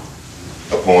about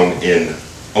a poem in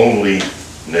only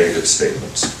negative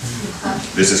statements?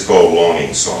 This is called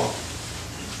Longing Song.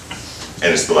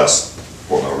 And it's the last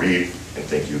poem I'll read, and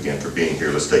thank you again for being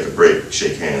here. Let's take a break,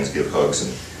 shake hands, give hugs,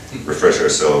 and refresh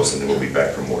ourselves, and then we'll be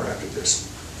back for more after this.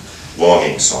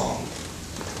 Longing Song.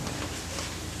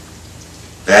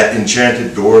 That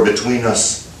enchanted door between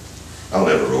us, I'll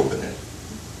never open it.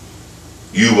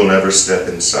 You will never step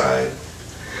inside.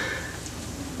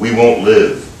 We won't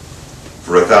live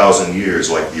for 1,000 years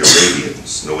like the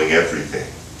Arabians, knowing everything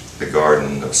the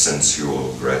garden of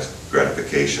sensual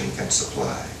gratification can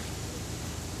supply.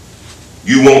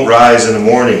 You won't rise in the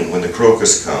morning when the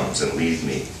crocus comes and leave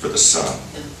me for the sun.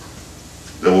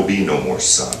 There will be no more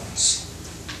suns.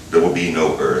 There will be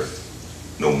no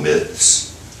earth, no myths,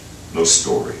 no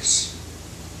stories.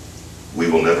 We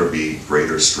will never be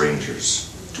greater strangers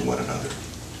to one another.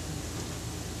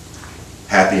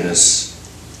 happiness,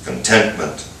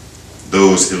 contentment,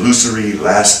 those illusory,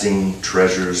 lasting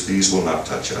treasures, these will not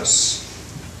touch us.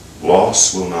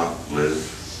 Loss will not live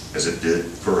as it did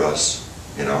for us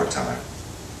in our time.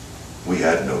 We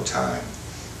had no time.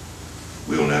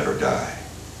 We'll never die.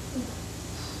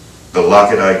 The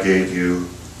locket I gave you,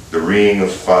 the ring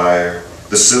of fire,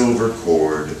 the silver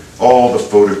cord, all the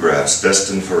photographs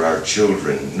destined for our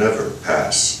children never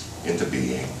pass into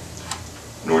being,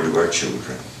 nor do our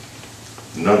children.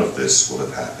 None of this will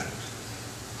have happened.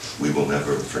 We will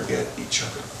never forget each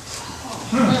other.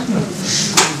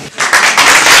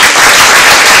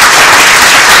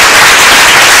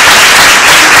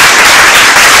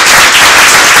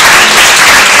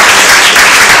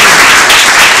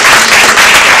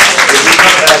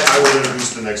 I will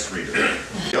introduce the next reader.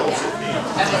 Yells at me.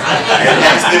 And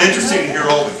it's been interesting to hear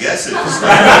all the guesses.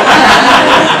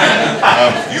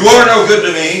 You are no good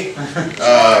to me.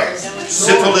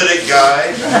 Syphilitic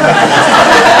guy.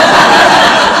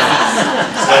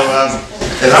 So,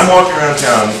 as I'm walking around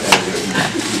town,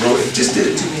 and he just did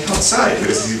it to me outside. He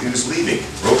was leaving.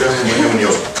 Rolled down the window and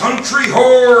yells, "Country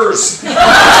whores!"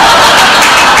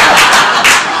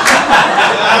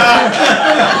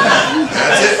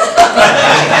 That's it.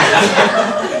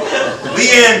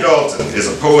 Leanne Dalton is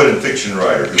a poet and fiction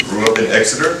writer who grew up in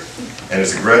Exeter and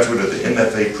is a graduate of the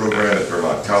MFA program at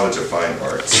Vermont College of Fine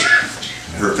Arts.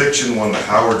 Her fiction won the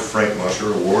Howard Frank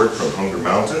Musher Award from Hunger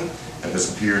Mountain and has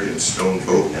appeared in Stone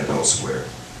Boat and elsewhere.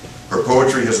 Her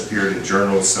poetry has appeared in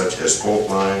journals such as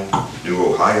Faultline, New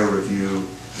Ohio Review,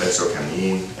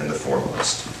 Mezzo-Canine, and The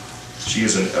Formalist. She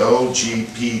is an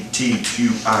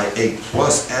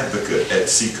LGBTQIA+ advocate at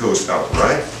Seacoast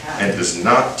Outright and does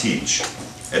not teach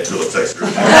at Phillips Exeter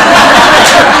Academy.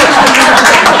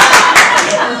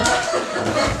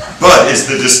 But is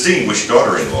the distinguished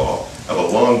daughter-in-law of a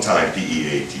longtime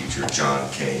PEA teacher, John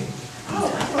Kane.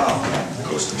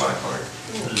 Goes to my heart.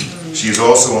 She is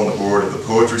also on the board of the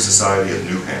Poetry Society of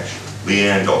New Hampshire.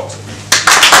 Leanne Dalton.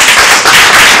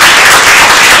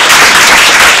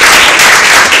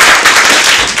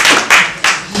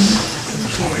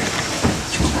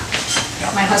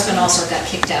 My husband also got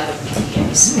kicked out of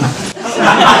PEAs. I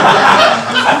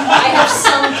have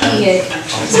some PEA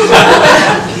connections.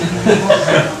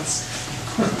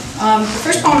 The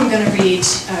first poem I'm going to read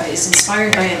is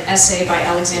inspired by an essay by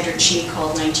Alexander Chee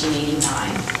called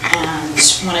 1989. And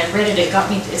when I read it, it got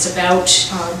me, it's about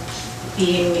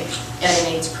being at an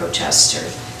AIDS protest, or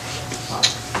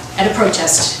at a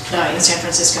protest in San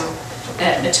Francisco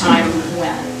at a time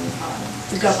when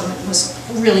the government was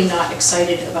really not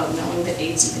excited about knowing that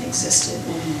AIDS even existed.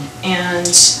 And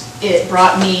it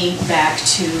brought me back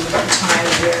to a time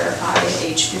where I, at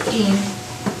age 15,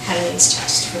 had an AIDS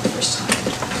test for the first time.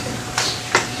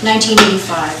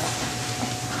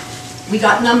 1985. We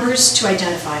got numbers to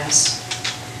identify us.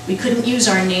 We couldn't use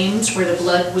our names where the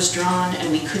blood was drawn, and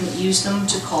we couldn't use them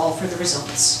to call for the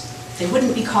results. They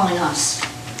wouldn't be calling us.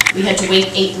 We had to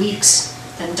wait 8 weeks,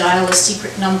 then dial a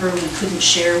secret number we couldn't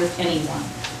share with anyone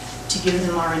to give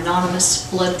them our anonymous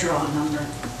blood draw number,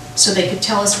 so they could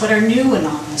tell us what our new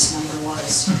anonymous number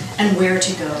was and where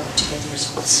to go to get the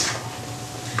results.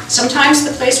 Sometimes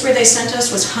the place where they sent us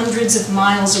was hundreds of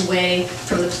miles away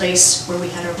from the place where we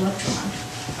had our blood drawn.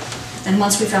 Then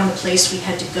once we found the place we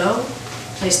had to go, a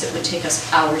place that would take us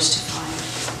hours to find,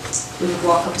 we would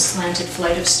walk up a slanted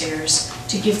flight of stairs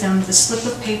to give them the slip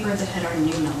of paper that had our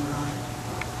new number on it.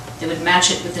 They would match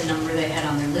it with the number they had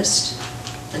on their list,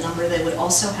 the number they would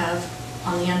also have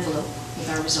on the envelope with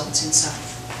our results inside.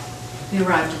 We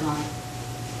arrived alone.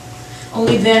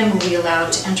 Only then were we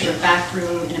allowed to enter a back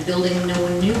room in a building no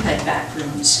one knew had back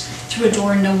rooms, through a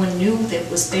door no one knew that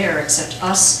was there except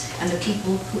us and the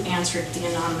people who answered the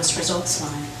anonymous results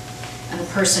line, and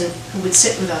the person who would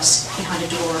sit with us behind a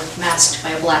door masked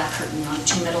by a black curtain on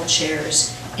 2 metal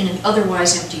chairs in an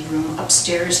otherwise empty room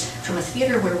upstairs from a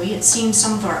theater where we had seen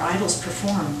some of our idols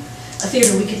perform, a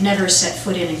theater we could never set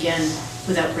foot in again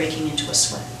without breaking into a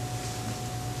sweat.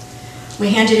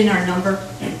 We handed in our number.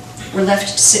 We're left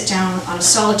to sit down on a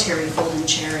solitary folding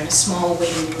chair in a small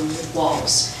waiting room with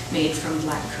walls made from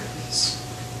black curtains.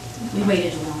 We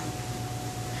waited alone.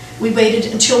 We waited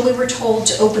until we were told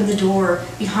to open the door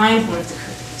behind one of the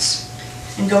curtains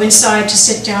and go inside to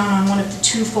sit down on one of the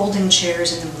 2 folding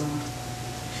chairs in the room.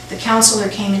 The counselor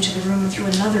came into the room through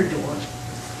another door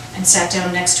and sat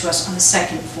down next to us on the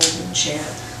second folding chair,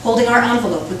 holding our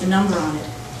envelope with the number on it,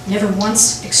 never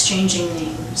once exchanging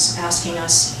names, asking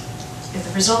us, if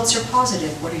the results are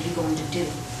positive, what are you going to do?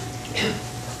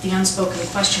 The unspoken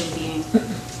question being,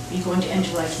 are you going to end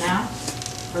your life now,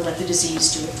 or let the disease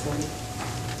do it for you?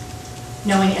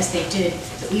 Knowing as they did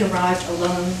that we arrived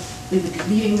alone We would be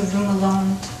leaving the room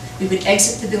alone. We would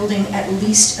exit the building at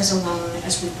least as alone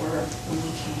as we were when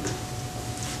we came.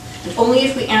 And only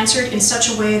if we answered in such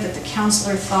a way that the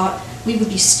counselor thought we would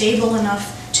be stable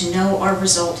enough to know our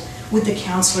result would the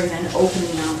counselor then open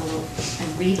the envelope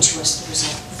and read to us the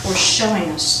result before showing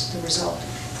us the result,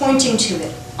 pointing to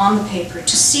it on the paper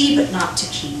to see but not to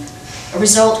keep. A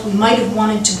result we might have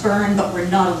wanted to burn but were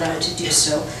not allowed to do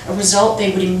so. A result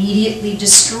they would immediately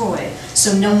destroy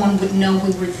so no one would know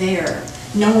we were there.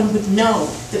 No one would know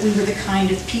that we were the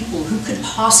kind of people who could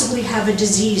possibly have a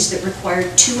disease that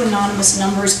required 2 anonymous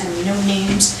numbers and no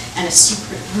names and a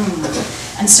secret room,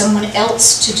 and someone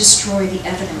else to destroy the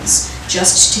evidence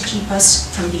just to keep us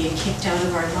from being kicked out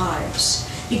of our lives.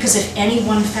 Because if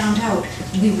anyone found out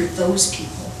we were those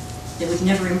people, they would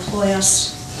never employ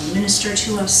us or minister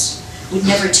to us, would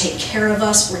never take care of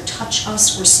us or touch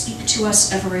us or speak to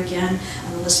us ever again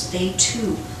unless they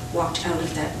too walked out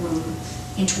of that room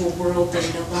into a world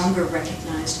they no longer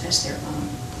recognized as their own.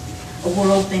 A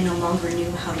world they no longer knew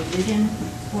how to live in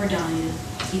or die in,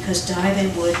 because die they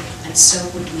would, and so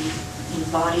would we, in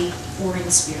body or in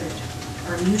spirit,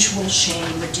 our mutual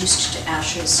shame reduced to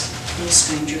ashes in a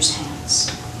stranger's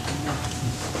hands.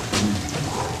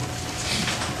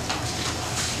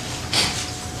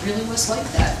 It really was like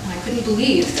that, and I couldn't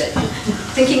believe that,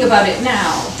 thinking about it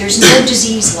now, there's no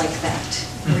disease like that,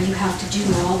 where you have to do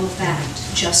all of that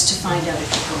just to find out if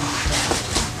you're going to die.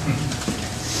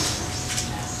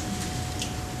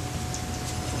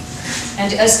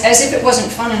 And as if it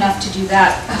wasn't fun enough to do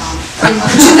that, in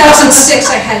 2006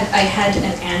 I had an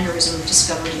aneurysm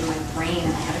discovered in my brain,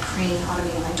 and I had a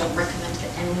craniotomy, and I don't recommend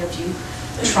that any of you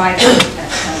try that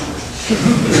at home.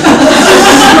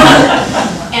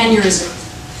 Aneurysm.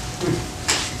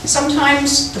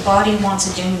 Sometimes the body wants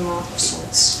a denouement of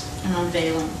sorts, an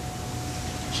unveiling.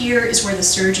 Here is where the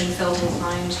surgeon felt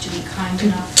inclined to be kind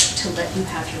enough to let you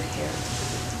have your hair.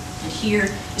 And here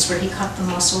is where he cut the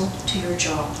muscle to your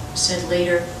jaw, said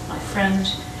later, my friend,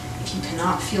 if you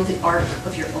cannot feel the arc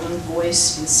of your own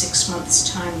voice in 6 months'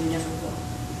 time, you never will.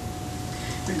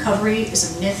 Recovery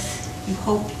is a myth you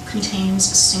hope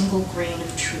contains a single grain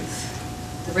of truth.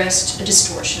 The rest a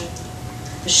distortion,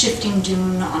 the shifting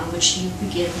dune on which you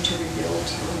begin to rebuild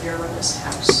your mirrorless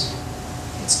house.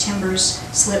 Its timbers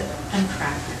slip and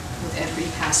crack with every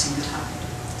passing tide.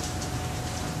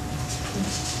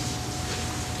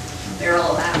 Barrel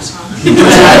of laughs, huh?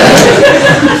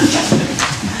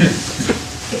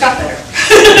 It got better.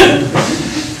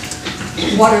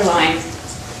 Waterline.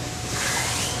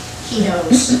 He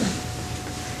knows.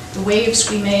 The waves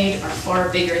we made are far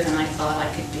bigger than I thought I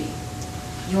could be.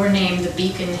 Your name, the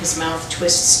beacon his mouth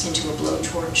twists into a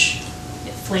blowtorch.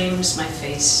 It flames my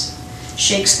face,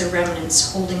 shakes the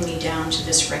remnants holding me down to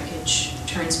this wreckage,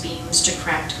 turns beams to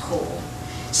cracked coal,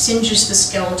 singes the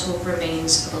skeletal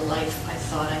remains of a life I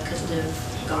thought I could live,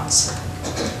 gone slack.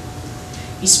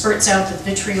 He spurts out the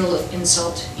vitriol of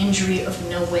insult, injury of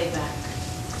no way back,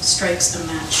 strikes a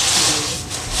match to you,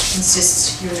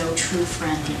 insists you're no true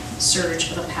friend, surge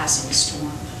of a passing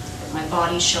storm. My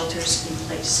body shelters in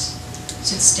place,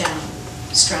 sits down,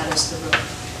 straddles the rope.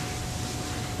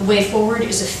 The way forward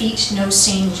is a feat no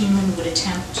sane human would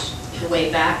attempt. The way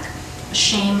back, a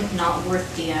shame not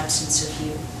worth the absence of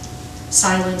you.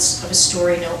 Silence of a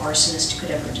story no arsonist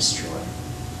could ever destroy.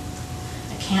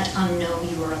 I can't unknow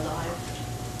you are alive,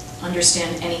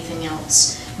 understand anything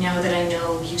else, now that I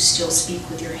know you still speak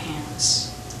with your hands.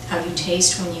 How you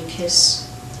taste when you kiss,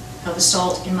 how the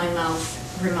salt in my mouth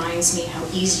reminds me how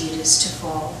easy it is to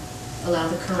fall. Allow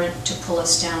the current to pull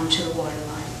us down to the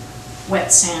waterline.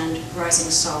 Wet sand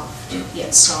rising soft,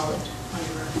 yet solid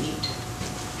under our feet.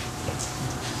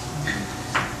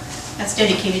 That's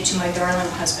dedicated to my darling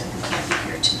husband who can't be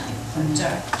here tonight.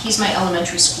 But he's my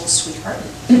elementary school sweetheart.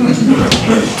 and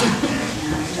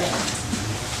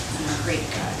a great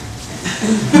guy.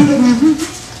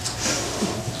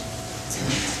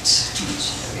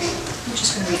 I'm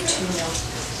just going to read 2 notes.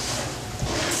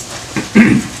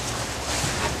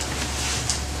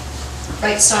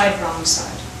 Right side, wrong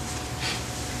side.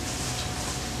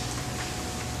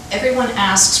 Everyone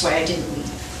asks why I didn't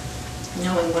leave,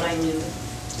 knowing what I knew.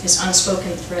 His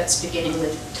unspoken threats beginning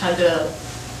with ta gueule,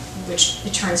 which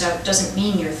it turns out doesn't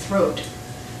mean your throat,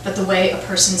 but the way a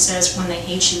person says when they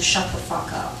hate you, shut the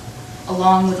fuck up,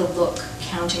 along with a look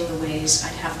counting the ways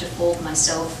I'd have to fold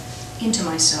myself into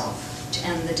myself to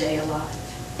end the day alive.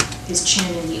 His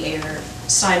chin in the air,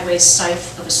 sideways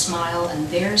scythe of a smile, and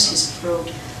there's his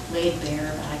throat laid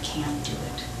bare, but I can't do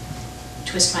it.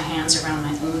 Twist my hands around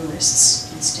my own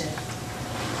wrists instead.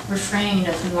 Refrain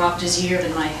of Plouffe-Lazure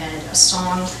in my head, a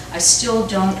song I still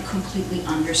don't completely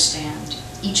understand.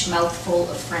 each mouthful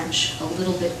of French a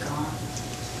little bit gone.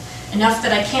 Enough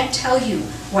that I can't tell you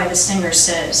why the singer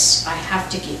says, I have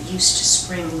to get used to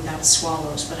spring without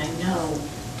swallows, but I know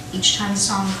each time the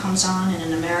song comes on in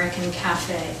an American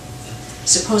cafe,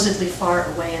 supposedly far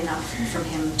away enough from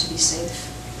him to be safe.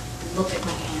 I look at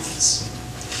my hands.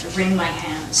 I wring my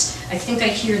hands. I think I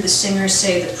hear the singer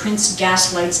say the prince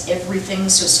gaslights everything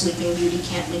so Sleeping Beauty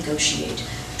can't negotiate.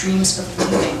 Dreams of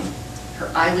leaving,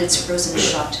 her eyelids frozen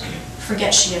shut.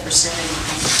 Forget she ever said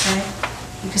anything, okay?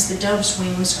 Because the dove's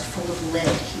wings are full of lead,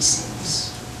 he sings.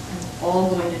 And we're all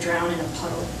going to drown in a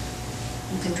puddle.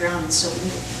 You can drown in so little,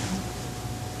 you know.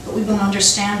 But we won't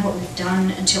understand what we've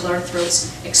done until our throats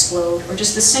explode. Or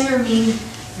does the singer mean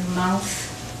your mouth,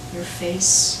 your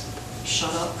face,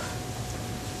 shut up?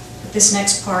 But this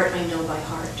next part I know by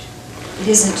heart. It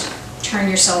isn't turn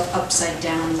yourself upside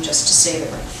down just to say the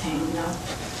right thing, no.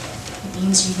 It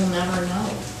means you will never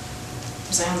know.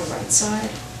 Was I on the right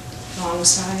side? Wrong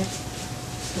side?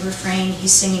 The refrain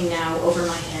he's singing now over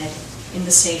my head in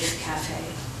the safe cafe.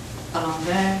 À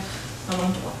l'envers, à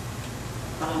l'endroit.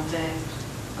 À l'envers,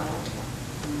 à l'endroit.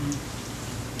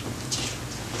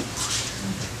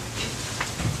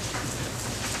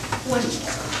 One more.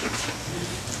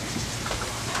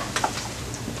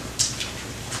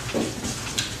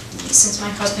 Since my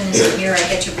husband isn't here, I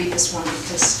get to read this one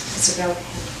because it's about him.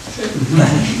 You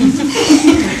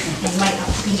might not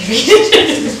want me to read it.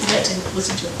 I had to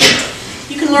listen to it.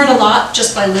 You can learn a lot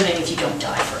just by living if you don't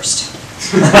die first.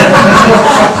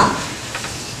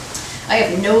 I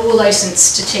have no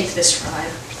license to take this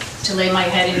ride, to lay my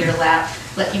head in your lap,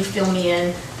 let you fill me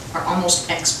in. Our almost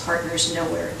ex-partners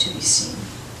nowhere to be seen.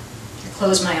 I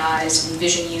close my eyes and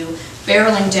envision you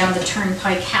barreling down the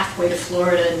turnpike halfway to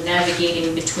Florida,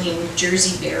 navigating between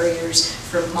Jersey barriers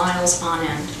for miles on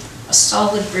end. A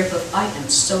solid grip of I am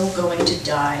so going to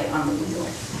die on the wheel.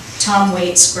 Tom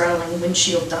Waits growling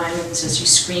windshield diamonds as you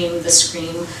scream the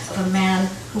scream of a man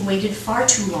who waited far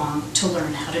too long to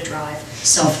learn how to drive,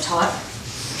 self-taught.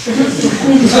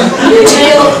 Your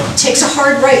tale takes a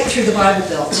hard right through the Bible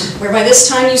Belt, where by this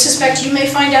time you suspect you may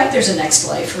find out there's a next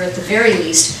life, or at the very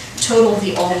least, total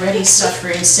the already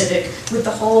suffering Civic with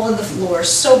the hole in the floor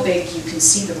so big you can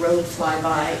see the road fly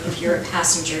by if you're a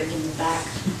passenger in the back,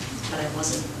 but I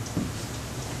wasn't.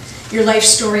 Your life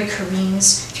story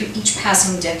careens through each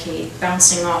passing decade,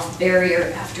 bouncing off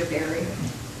barrier after barrier,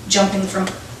 jumping from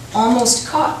almost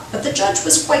caught, but the judge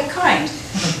was quite kind,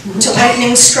 to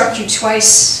lightning struck you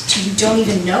twice, to you don't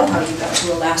even know how you got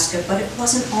to Alaska, but it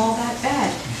wasn't all that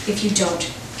bad if you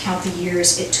don't count the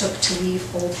years it took to leave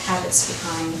old habits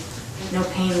behind. No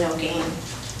pain, no gain.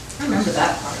 I remember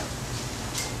that part.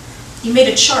 You made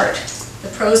a chart, the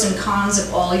pros and cons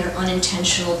of all your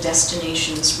unintentional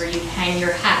destinations where you'd hang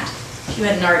your hat if you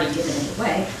hadn't already given it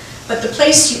away. But the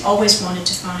place you always wanted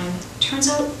to find turns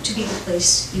out to be the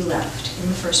place you left in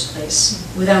the first place,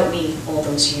 without me all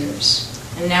those years.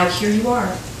 And now here you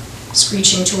are,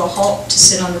 screeching to a halt to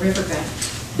sit on the riverbank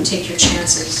and take your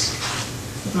chances.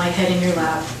 With my head in your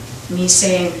lap, me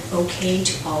saying okay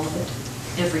to all of it,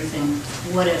 everything,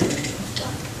 whatever you have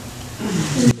done.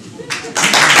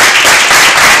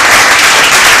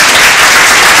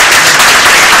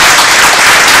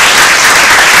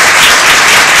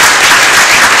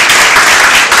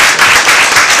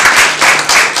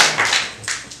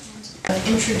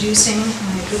 Introducing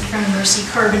my good friend Mercy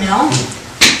Carbonell.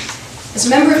 As a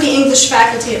member of the English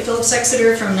faculty at Phillips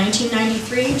Exeter from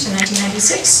 1993 to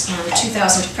 1996 and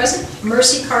 2000 to present,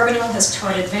 Mercy Carbonell has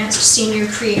taught advanced senior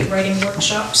creative writing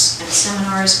workshops and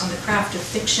seminars on the craft of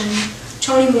fiction,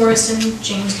 Toni Morrison,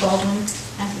 James Baldwin,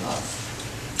 and love.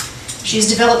 She has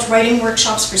developed writing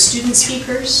workshops for student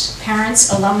speakers,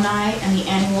 parents, alumni, and the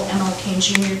annual MLK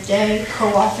Junior Day,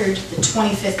 co-authored the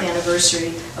 25th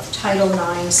anniversary of Title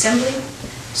IX Assembly,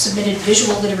 submitted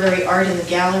visual literary art in the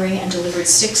gallery, and delivered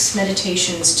 6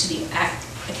 meditations to the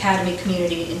Academy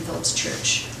community in Phillips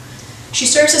Church. She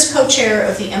serves as co-chair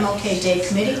of the MLK Day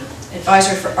Committee,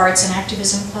 advisor for Arts and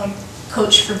Activism Club,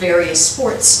 coach for various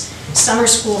sports, summer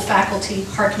school faculty,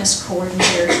 Harkness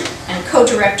coordinator, and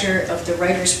co-director of the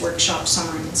Writers' Workshop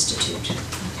Summer Institute.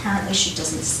 Apparently she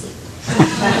doesn't sleep.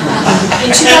 In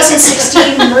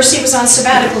 2016, Mercy was on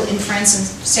sabbatical in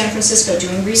San Francisco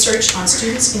doing research on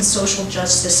students in social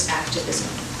justice activism,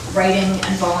 writing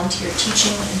and volunteer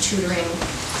teaching and tutoring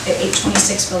at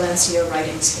 826 Valencia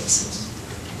Writing Spaces.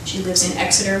 She lives in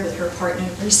Exeter with her partner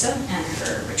Lisa and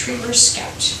her retriever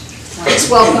Scout. Let's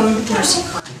welcome Mercy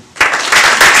Carbonell.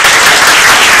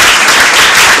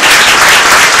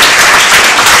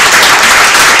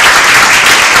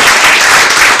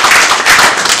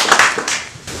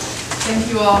 Thank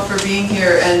you all for being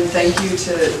here, and thank you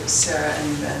to Sarah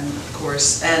and Ben, of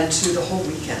course, and to the whole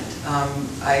weekend.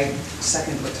 I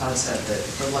second what Todd said, that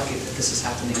we're lucky that this is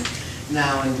happening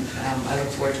now, and I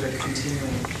look forward to it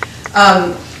continuing.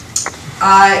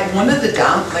 One of the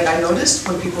I noticed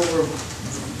when people were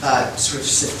sort of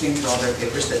sifting through all their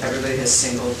papers that everybody has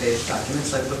single-page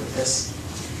documents. Like, look at this.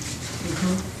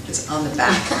 It's on the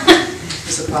back.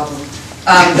 It's a problem.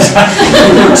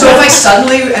 So if I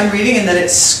suddenly am reading and then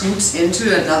it scoots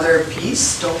into another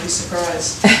piece, don't be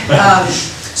surprised.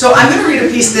 So I'm going to read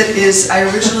a piece that I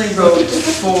originally wrote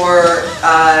for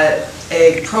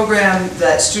a program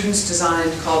that students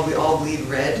designed called We All Bleed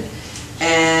Red.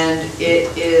 And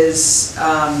it is,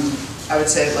 I would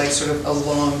say, like sort of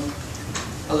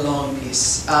a long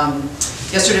piece.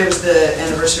 Yesterday was the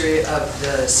anniversary of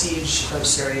the siege of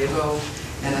Sarajevo,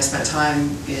 and I spent time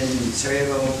in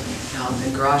Sarajevo,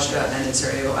 in Gorazda, and in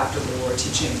Sarajevo after the war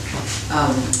teaching.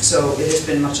 So it has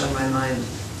been much on my mind.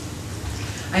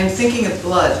 I am thinking of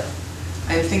blood.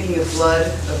 I am thinking of blood,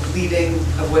 of bleeding,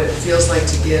 of what it feels like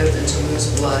to give and to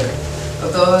lose blood.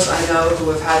 Of those I know who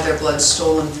have had their blood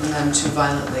stolen from them too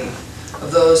violently.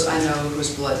 Of those I know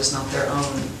whose blood is not their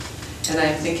own. And I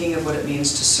am thinking of what it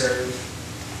means to serve.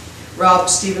 Rob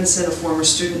Stevenson, a former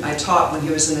student I taught when he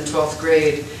was in the 12th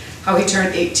grade, how he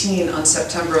turned 18 on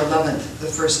September 11th, the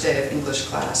first day of English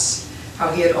class.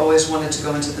 How he had always wanted to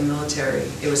go into the military.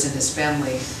 It was in his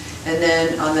family. And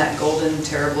then on that golden,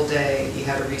 terrible day, he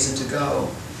had a reason to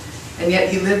go. And yet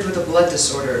he lived with a blood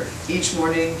disorder. Each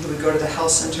morning he would go to the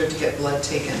health center to get blood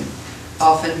taken.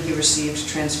 Often he received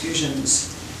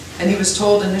transfusions. And he was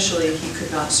told initially he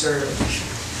could not serve.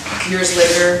 Years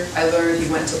later, I learned he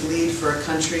went to bleed for a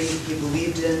country he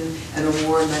believed in and a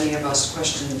war many of us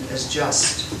questioned as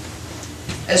just.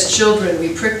 As children,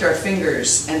 we pricked our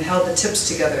fingers and held the tips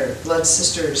together, blood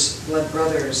sisters, blood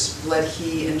brothers, blood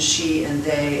he and she and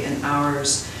they and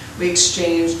ours. We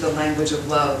exchanged the language of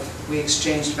love. We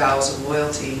exchanged vows of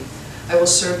loyalty. I will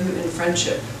serve you in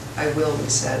friendship. I will, we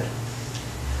said.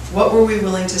 What were we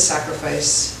willing to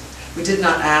sacrifice? We did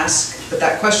not ask, but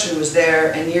that question was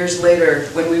there, and years later,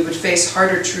 when we would face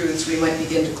harder truths, we might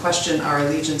begin to question our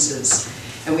allegiances.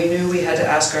 And we knew we had to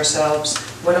ask ourselves,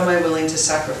 what am I willing to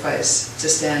sacrifice to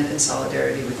stand in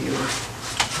solidarity with you?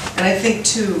 And I think,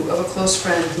 too, of a close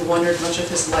friend who wondered much of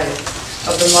his life,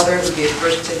 of the mother who gave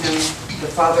birth to him, the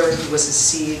father who was his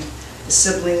seed, the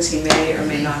siblings he may or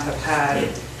may not have had.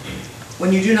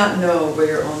 When you do not know where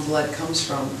your own blood comes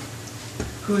from,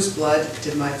 whose blood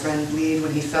did my friend bleed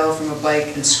when he fell from a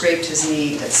bike and scraped his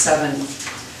knee at 7?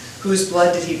 Whose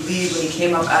blood did he bleed when he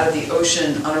came up out of the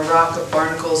ocean on a rock of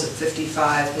barnacles at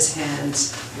 55, his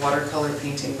hands watercolor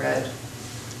painting red?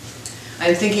 I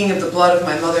am thinking of the blood of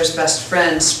my mother's best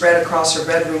friend spread across her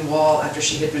bedroom wall after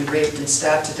she had been raped and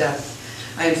stabbed to death.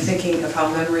 I am thinking of how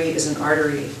memory is an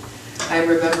artery. I am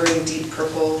remembering deep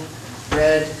purple,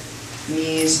 red,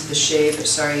 knees, the shade of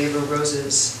Sarajevo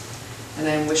roses. And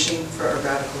I am wishing for a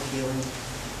radical healing.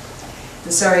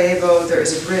 In Sarajevo, there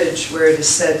is a bridge where it is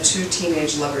said 2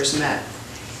 teenage lovers met.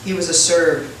 He was a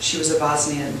Serb, she was a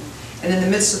Bosnian, and in the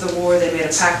midst of the war, they made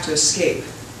a pact to escape.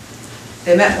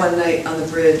 They met one night on the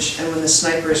bridge, and when the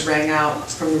snipers rang out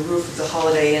from the roof of the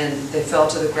Holiday Inn, they fell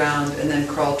to the ground and then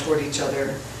crawled toward each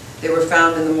other. They were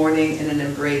found in the morning in an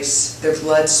embrace, their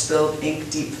blood spilled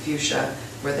ink-deep fuchsia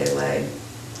where they lay.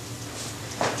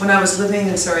 When I was living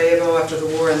in Sarajevo after the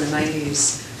war in the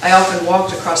 90s, I often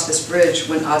walked across this bridge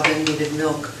when Adnan needed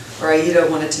milk, or Aida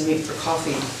wanted to meet for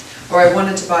coffee, or I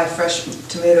wanted to buy fresh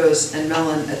tomatoes and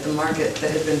melon at the market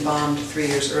that had been bombed 3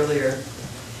 years earlier.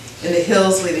 In the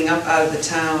hills leading up out of the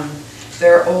town,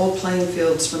 there are old playing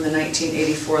fields from the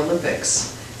 1984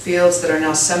 Olympics, fields that are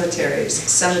now cemeteries,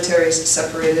 cemeteries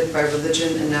separated by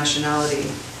religion and nationality.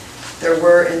 There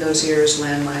were in those years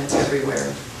landmines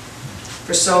everywhere.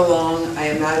 For so long, I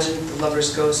imagined the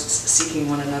lovers' ghosts seeking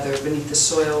one another beneath the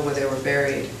soil where they were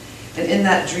buried. And in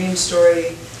that dream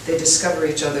story, they discover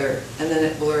each other, and then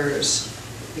it blurs,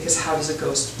 because how does a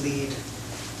ghost bleed?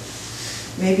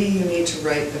 Maybe you need to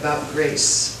write about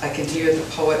grace, I can hear the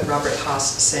poet Robert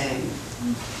Haas saying.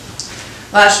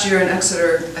 Last year in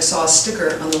Exeter, I saw a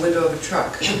sticker on the window of a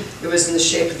truck. It was in the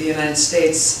shape of the United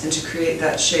States, and to create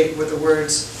that shape were the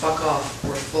words, "fuck off,"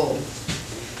 were full.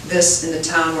 This in the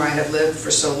town where I have lived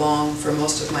for so long, for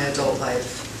most of my adult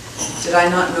life. Did I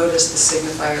not notice the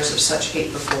signifiers of such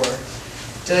hate before?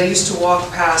 Did I used to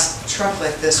walk past a truck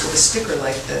like this with a sticker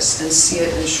like this and see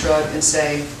it and shrug and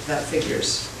say, that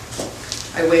figures?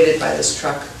 I waited by this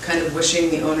truck, kind of wishing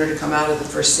the owner to come out of the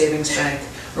First Savings Bank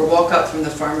or walk up from the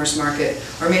farmer's market,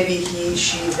 or maybe he,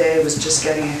 she, they was just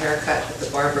getting a haircut at the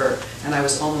barber and I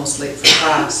was almost late for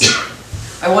class.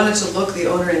 I wanted to look the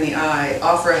owner in the eye,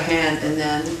 offer a hand, and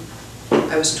then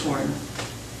I was torn.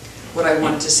 What I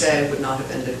wanted to say would not have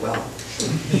ended well.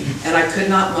 And I could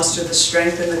not muster the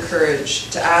strength and the courage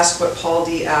to ask what Paul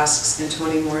D. asks in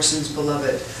Toni Morrison's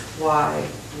Beloved, why?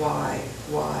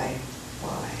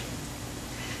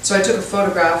 So I took a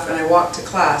photograph and I walked to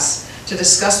class to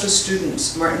discuss with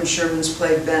students Martin Sherman's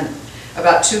play Bent,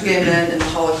 about two gay men in the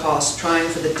Holocaust trying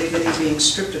for the dignity being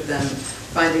stripped of them,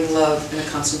 finding love in a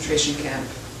concentration camp.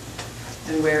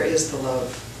 And where is the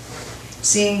love?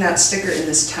 Seeing that sticker in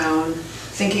this town,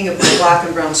 thinking of the black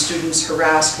and brown students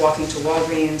harassed walking to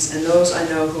Walgreens and those I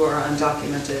know who are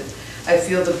undocumented, I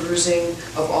feel the bruising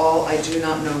of all I do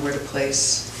not know where to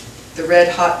place, the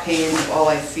red-hot pain of all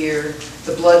I fear,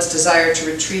 the blood's desire to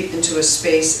retreat into a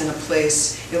space and a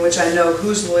place in which I know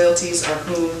whose loyalties are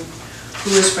whom,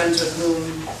 who is friends with whom,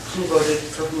 who voted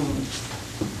for whom.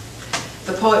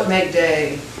 The poet Meg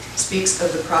Day speaks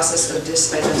of the process of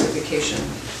disidentification,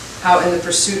 how in the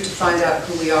pursuit to find out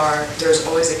who we are, there's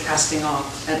always a casting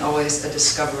off and always a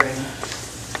discovering.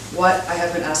 What, I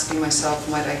have been asking myself,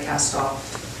 might I cast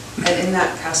off? And in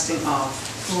that casting off,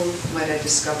 whom might I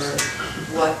discover?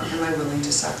 What am I willing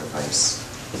to sacrifice?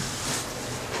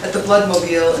 At the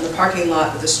Bloodmobile in the parking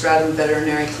lot of the Stratham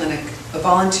Veterinary Clinic, a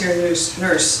volunteer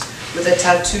nurse with a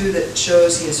tattoo that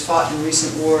shows he has fought in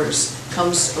recent wars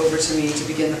comes over to me to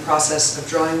begin the process of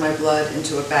drawing my blood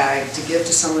into a bag to give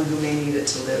to someone who may need it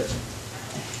to live.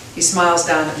 He smiles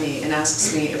down at me and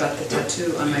asks me about the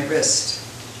tattoo on my wrist.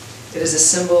 It is a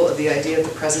symbol of the idea of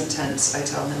the present tense, I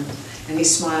tell him, and he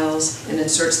smiles and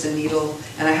inserts the needle,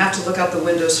 and I have to look out the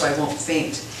window so I won't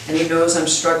faint, and he knows I'm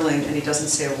struggling and he doesn't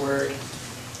say a word.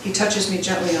 He touches me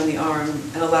gently on the arm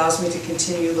and allows me to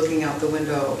continue looking out the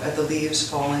window at the leaves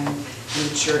falling and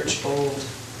the church old.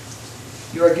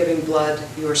 You are giving blood,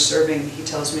 you are serving, he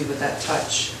tells me with that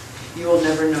touch. You will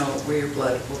never know where your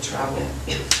blood will travel.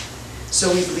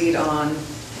 So we bleed on,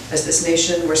 as this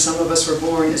nation where some of us were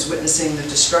born is witnessing the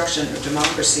destruction of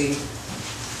democracy.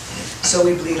 So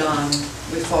we bleed on,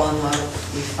 we fall in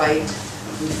love, we fight,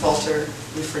 we falter,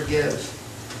 we forgive.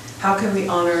 How can we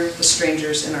honor the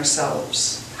strangers in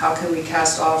ourselves? How can we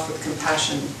cast off with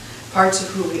compassion parts of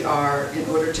who we are in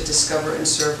order to discover and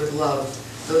serve with love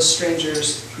those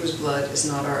strangers whose blood is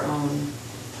not our own?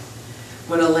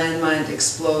 When a landmine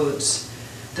explodes,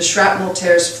 the shrapnel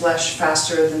tears flesh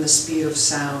faster than the speed of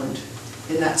sound.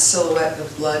 In that silhouette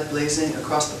of blood blazing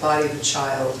across the body of a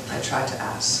child, I try to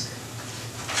ask.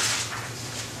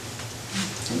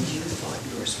 And you thought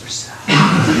yours were sad.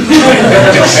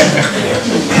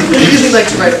 I usually like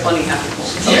to write a funny, happy poem.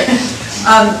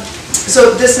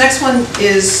 So this next one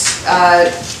is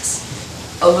a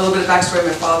little bit of backstory.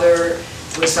 My father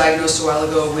was diagnosed a while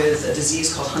ago with a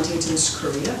disease called Huntington's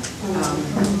chorea,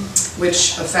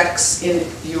 which affects in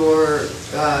your,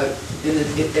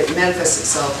 it manifests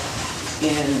itself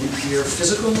in your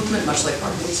physical movement, much like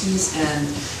Parkinson's, and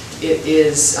it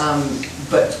is,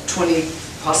 but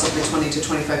possibly 20 to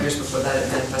 25 years before that,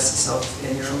 it manifests itself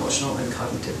in your emotional and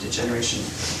cognitive degeneration.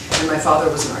 And my father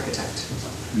was an architect.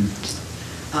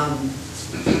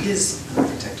 He is an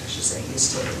architect, I should say. He is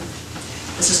still living.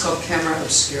 This is called Camera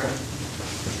Obscura.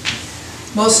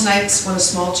 Most nights when a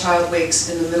small child wakes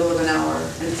in the middle of an hour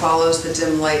and follows the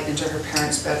dim light into her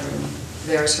parents' bedroom,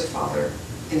 there's her father,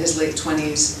 in his late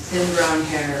 20s, thin brown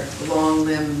hair, long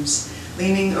limbs,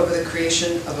 leaning over the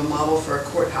creation of a model for a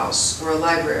courthouse or a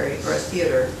library or a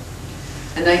theater.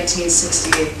 A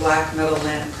 1968 black metal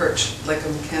lamp perched like a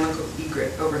mechanical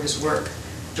egret over his work,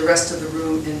 the rest of the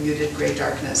room in muted gray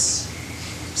darkness.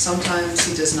 Sometimes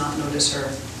he does not notice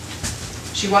her.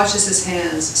 She watches his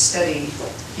hands, steady.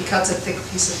 He cuts a thick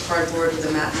piece of cardboard with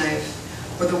a mat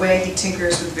knife, or the way he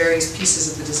tinkers with various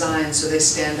pieces of the design so they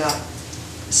stand up.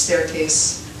 A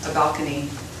staircase, a balcony,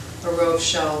 a row of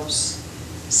shelves,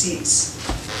 seats,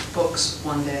 books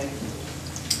one day.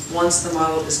 Once the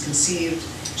model is conceived,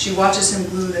 she watches him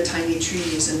glue the tiny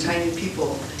trees and tiny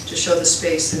people to show the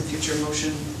space and future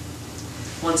motion.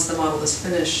 Once the model is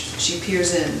finished, she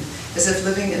peers in, as if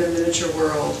living in a miniature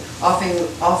world,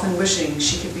 often wishing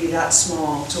she could be that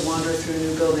small to wander through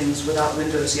new buildings without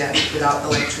windows yet, without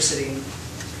electricity.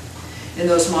 In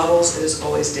those models, it is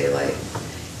always daylight.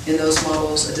 In those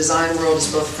models, a design world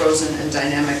is both frozen and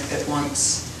dynamic at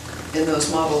once. In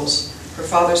those models, her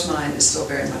father's mind is still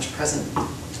very much present.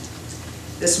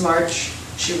 This March,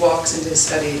 she walks into his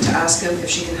study to ask him if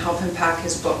she can help him pack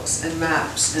his books and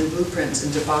maps and blueprints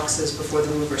into boxes before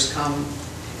the movers come.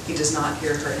 He does not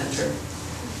hear her enter.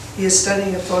 He is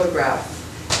studying a photograph,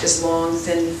 his long,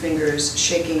 thin fingers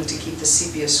shaking to keep the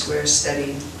sepia square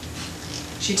steady.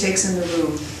 She takes in the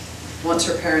room, once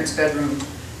her parents' bedroom,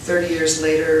 30 years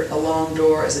later, a long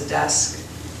door as a desk,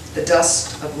 the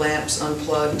dust of lamps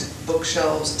unplugged,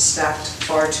 bookshelves stacked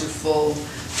far too full,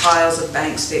 piles of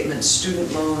bank statements,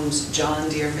 student loans, John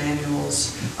Deere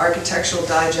manuals, architectural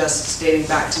digests dating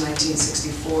back to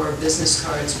 1964, business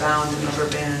cards bound in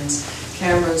rubber bands,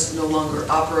 cameras no longer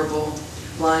operable,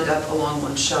 lined up along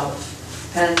one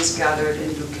shelf, pens gathered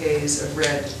in bouquets of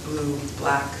red, blue,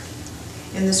 black.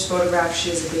 In this photograph,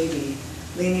 she is a baby,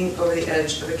 leaning over the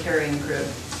edge of a carrying crib,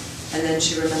 and then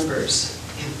she remembers.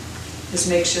 His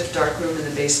makeshift darkroom in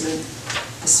the basement,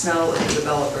 the smell of the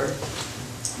developer,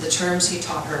 the terms he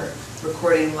taught her,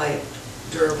 recording light,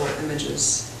 durable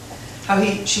images. How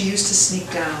she used to sneak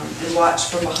down and watch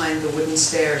from behind the wooden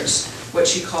stairs, what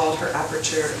she called her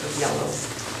aperture of yellow.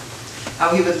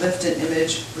 How he would lift an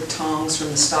image with tongs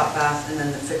from the stop bath and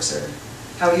then the fixer.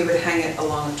 How he would hang it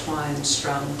along a twine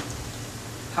strung.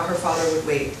 How her father would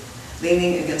wait,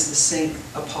 leaning against the sink,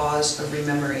 a pause of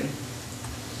rememory.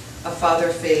 A father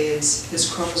fades,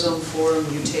 his chromosome 4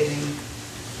 mutating.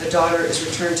 A daughter is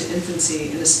returned to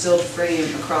infancy in a stilled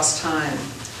frame across time.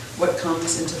 What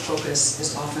comes into focus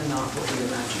is often not what we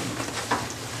imagine.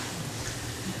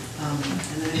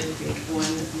 And then I would read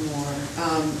one more.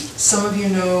 Some of you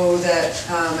know that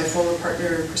my former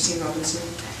partner, Christine Robinson,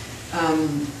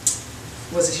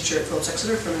 was a teacher at Phillips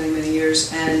Exeter for many, many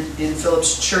years, and in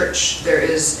Phillips Church there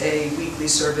is a weekly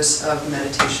service of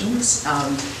meditations.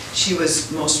 She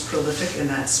was most prolific in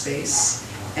that space,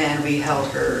 and we held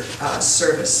her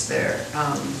service there.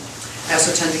 I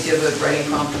also tend to give a writing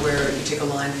prompt where you take a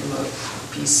line from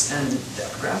a piece and the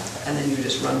epigraph, and then you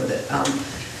just run with it.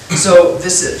 So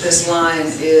this line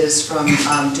is from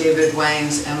David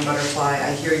Wang's M. Butterfly,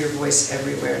 I hear your voice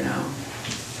everywhere now.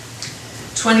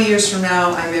 20 years from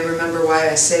now, I may remember why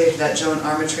I saved that Joan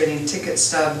Armatrading ticket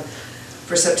stub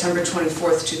for September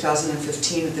 24th,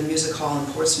 2015 at the Music Hall in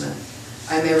Portsmouth.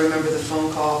 I may remember the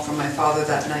phone call from my father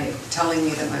that night telling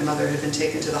me that my mother had been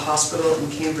taken to the hospital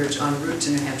in Cambridge en route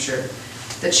to New Hampshire,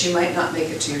 that she might not make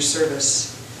it to your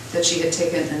service, that she had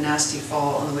taken a nasty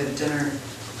fall on the way to dinner,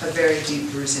 a very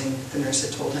deep bruising, the nurse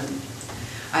had told him.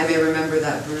 I may remember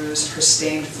that bruise, her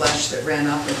stained flesh that ran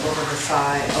up and over her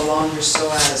thigh, along her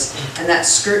psoas, and that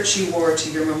skirt she wore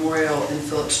to your memorial in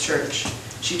Phillips Church.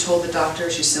 She told the doctor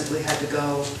she simply had to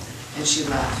go, and she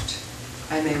left.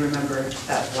 I may remember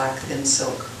that black thin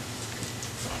silk.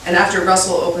 And after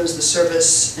Russell opens the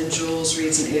service and Jules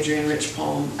reads an Adrian Rich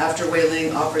poem, after Wei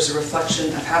Ling offers a reflection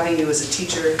of having you as a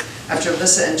teacher, after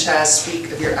Lissa and Chaz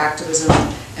speak of your activism,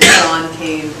 and Sean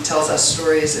Kane tells us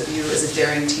stories of you as a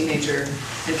daring teenager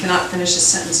and cannot finish his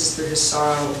sentences through his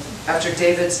sorrow, after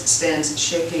David stands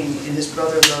shaking in his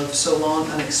brother love so long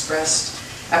unexpressed,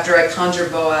 after I conjure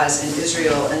Boaz and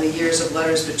Israel and the years of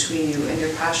letters between you and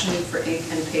your passion for ink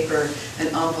and paper and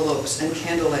envelopes and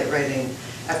candlelight writing,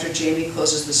 after Jamie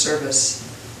closes the service,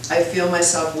 I feel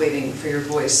myself waiting for your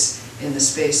voice in the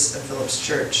space of Phillips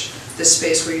Church, this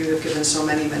space where you have given so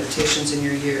many meditations in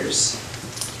your years.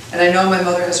 And I know my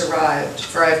mother has arrived,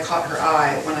 for I have caught her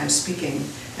eye when I'm speaking,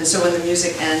 and so when the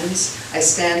music ends, I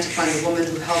stand to find the woman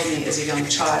who held me as a young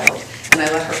child, and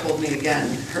I let her hold me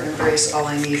again, her embrace all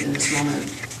I need in this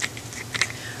moment.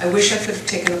 I wish I could have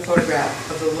taken a photograph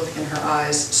of the look in her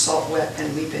eyes, salt wet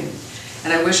and weeping,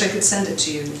 and I wish I could send it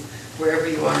to you, wherever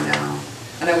you are now.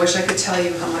 And I wish I could tell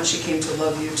you how much she came to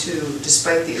love you too,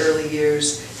 despite the early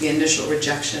years, the initial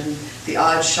rejection, the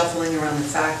odd shuffling around the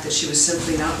fact that she was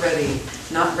simply not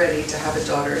ready to have a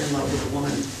daughter in love with a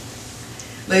woman.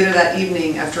 Later that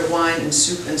evening, after wine and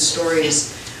soup and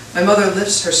stories, my mother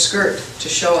lifts her skirt to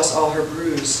show us all her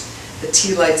bruise, the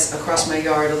tea lights across my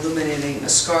yard illuminating a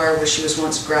scar where she was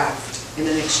once graphed in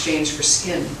an exchange for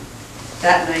skin.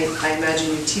 That night, I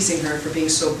imagine you teasing her for being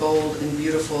so bold and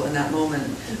beautiful in that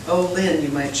moment. Oh, Lynn, you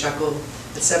might chuckle.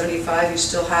 At 75, you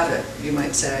still have it, you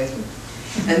might say.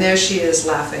 And there she is,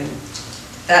 laughing.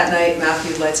 That night,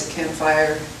 Matthew lights a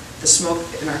campfire, the smoke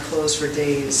in our clothes for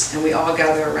days, and we all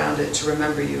gather around it to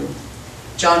remember you.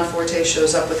 John Forte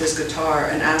shows up with his guitar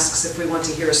and asks if we want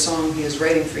to hear a song he is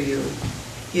writing for you.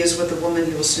 He is with the woman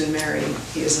he will soon marry.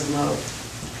 He is in love.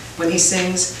 When he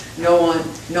sings, no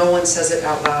one says it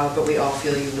out loud, but we all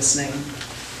feel you listening.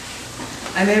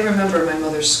 I may remember my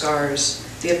mother's scars,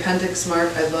 the appendix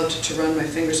mark I loved to run my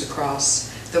fingers across,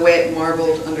 the way it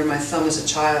marbled under my thumb as a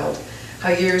child, how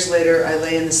years later I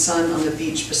lay in the sun on the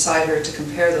beach beside her to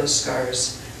compare those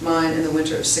scars, mine in the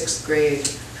winter of 6th grade,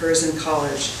 hers in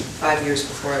college, 5 years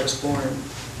before I was born.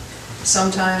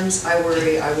 Sometimes I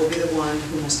worry I will be the one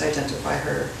who must identify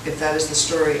her, if that is the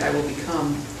story I will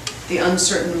become, the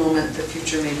uncertain moment the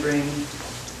future may bring.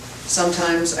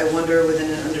 Sometimes I wonder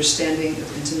within an understanding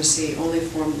of intimacy only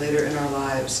formed later in our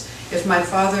lives, If my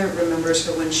father remembers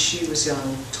her when she was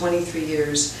young, 23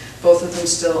 years, both of them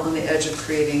still on the edge of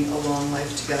creating a long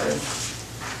life together.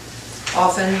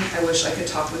 Often, I wish I could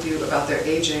talk with you about their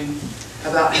aging,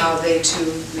 about how they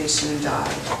too may soon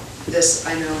die. This,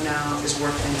 I know now, is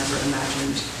work I never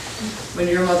imagined. When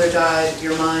your mother died,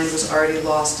 your mind was already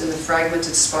lost in the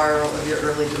fragmented spiral of your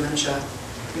early dementia.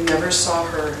 You never saw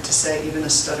her to say even a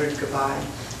stuttered goodbye.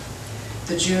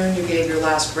 The June you gave your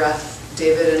last breath,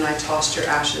 David and I tossed your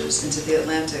ashes into the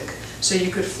Atlantic so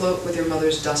you could float with your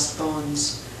mother's dust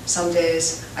bones. Some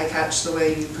days I catch the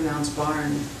way you pronounce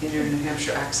barn in your New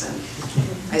Hampshire accent.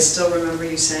 I still remember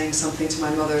you saying something to my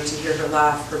mother to hear her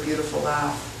laugh, her beautiful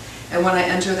laugh. And when I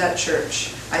enter that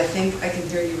church, I think I can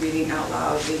hear you reading out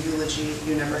loud a eulogy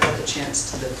you never had the chance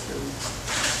to live through.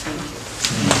 Thank you.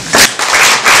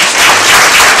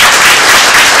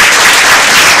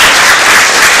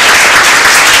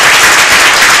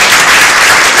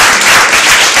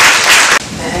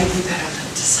 Maggie better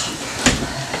live to suffer.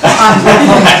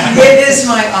 It is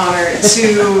my honor to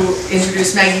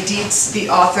introduce Maggie Dietz, the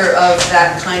author of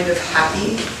That Kind of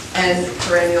Happy and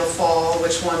Perennial Fall,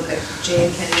 which won a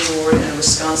Jane Kenyon Award and a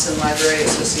Wisconsin Library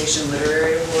Association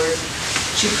Literary Award.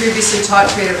 She previously taught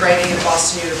creative writing at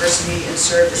Boston University and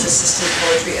served as assistant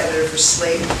poetry editor for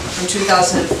Slate from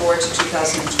 2004 to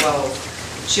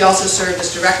 2012. She also served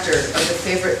as director of the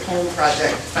Favorite Poem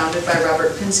Project, founded by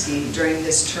Robert Pinsky during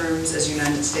his terms as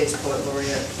United States Poet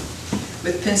Laureate.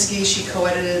 With Pinsky, she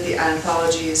co-edited the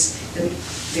anthologies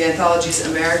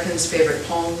Americans' Favorite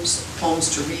Poems, Poems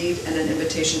to Read, and An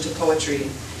Invitation to Poetry.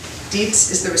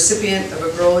 Dietz is the recipient of a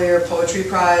Grolier Poetry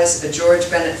Prize, a George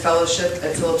Bennett Fellowship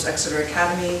at Phillips Exeter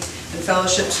Academy, and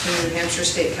fellowships from the New Hampshire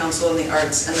State Council on the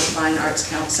Arts and the Fine Arts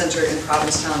Center in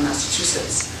Provincetown,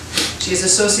 Massachusetts. She is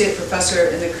Associate Professor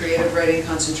in the Creative Writing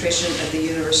Concentration at the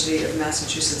University of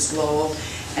Massachusetts Lowell,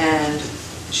 and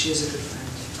she is a good friend.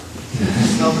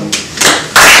 Welcome.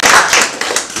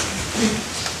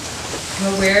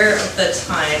 I'm aware of the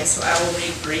time, so I will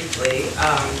read briefly,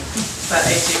 but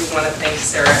I do want to thank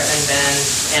Sarah and Ben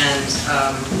and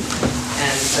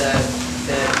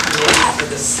the committee for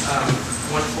this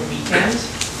wonderful weekend.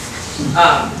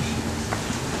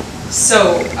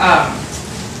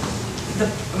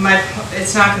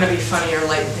 It's not going to be funny or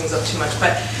lighten things up too much,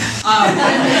 but I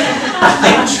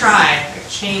can try. I can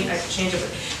change it.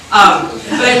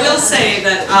 But I will say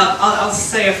that I'll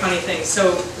say a funny thing.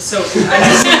 So I'm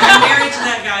married to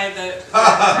that guy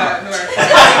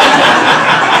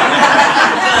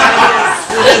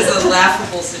it is a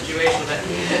laughable situation, but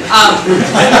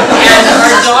and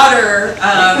our daughter.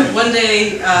 One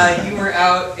day you were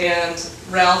out and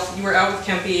Ralph, you were out with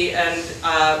Kempy, and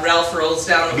Ralph rolls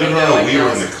down the window. No, we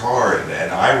were in the car,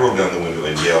 and I rolled down the window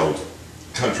and yelled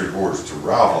country whores to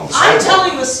Ralph on the sidewalk. I'm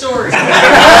telling the story.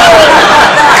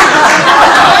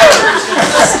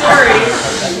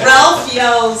 Ralph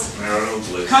yells,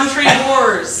 country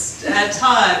whores at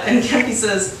Todd, and Kempy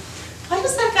says, why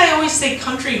does that guy always say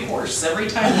country horse every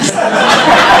time he says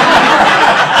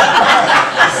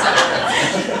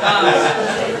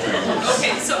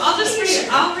okay, so I'll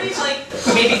read like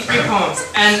maybe 3 poems.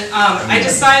 And I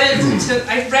decided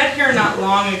I read here not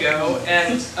long ago,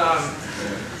 and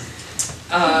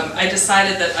I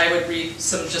decided that I would read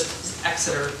some just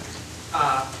Exeter,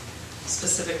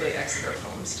 specifically Exeter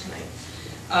poems tonight.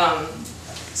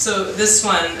 So this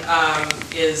one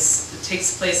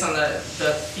takes place on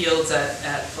the fields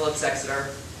at Phillips Exeter,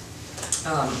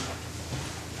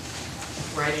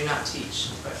 where I do not teach,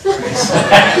 but where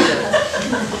I live.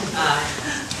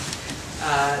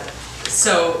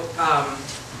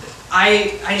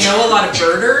 I know a lot of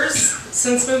birders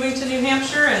since moving to New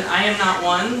Hampshire, and I am not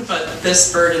one, but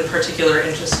this bird in particular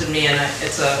interested me, and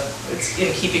it's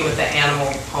in keeping with the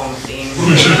animal poem theme.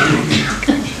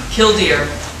 Killdeer.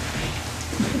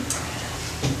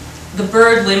 The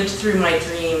bird limped through my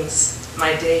dreams,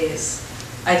 my days.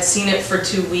 I'd seen it for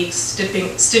 2 weeks,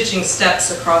 stitching steps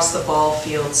across the ball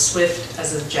field, swift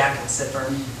as a jacket zipper.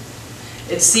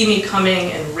 It'd see me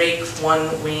coming and rake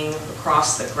one wing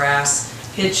across the grass,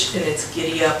 pitch in its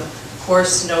giddy-up,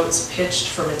 hoarse notes pitched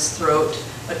from its throat,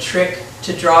 a trick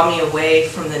to draw me away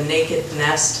from the naked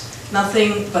nest.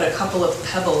 Nothing but a couple of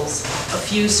pebbles, a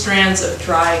few strands of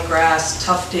dry grass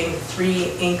tufting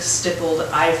 3 ink-stippled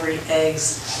ivory eggs,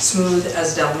 smooth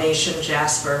as Dalmatian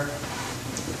jasper.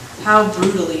 How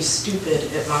brutally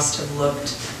stupid it must have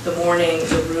looked the morning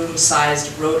the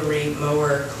room-sized rotary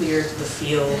mower cleared the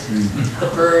field,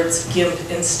 the bird's gimp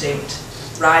instinct,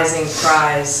 rising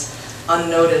cries,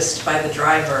 unnoticed by the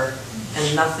driver,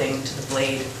 and nothing to the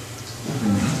blade.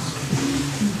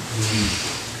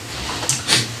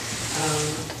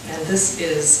 And this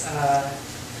is,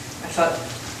 I thought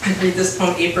I'd read this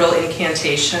poem, April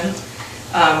Incantation,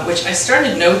 which I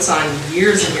started notes on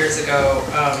years and years ago,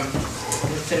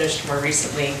 and finished more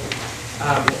recently.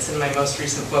 It's in my most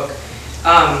recent book.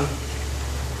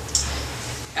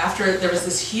 After there was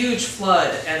this huge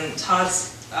flood, and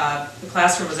Todd's the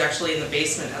classroom was actually in the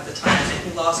basement at the time, and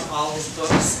he lost all his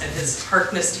books, and his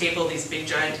Harkness table, these big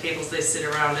giant tables they sit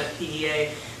around at PEA,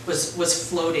 was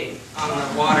floating on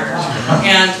the water.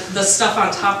 And the stuff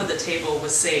on top of the table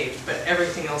was saved, but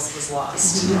everything else was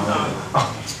lost.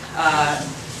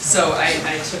 So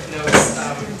I took notes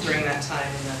during that time,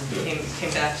 and then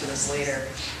came back to this later,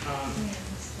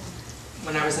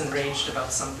 when I was enraged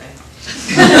about something.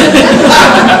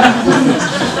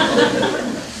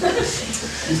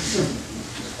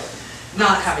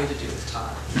 Not having to do with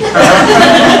Todd.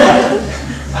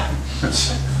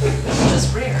 Which is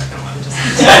rare. No, I'm just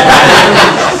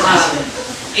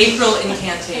April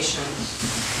Incantation.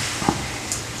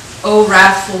 Oh,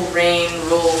 wrathful rain,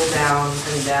 roll down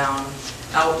and down,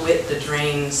 outwit the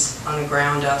drains,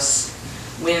 unground us.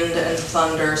 Wind and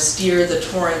thunder, steer the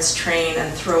torrent's train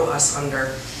and throw us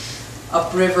under.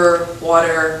 Upriver,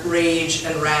 water, rage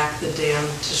and rack the dam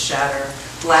to shatter.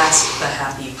 Blast the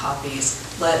happy poppies,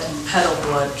 let petal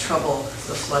blood trouble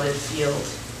the flooded field.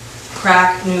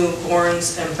 Crack new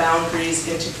bournes and boundaries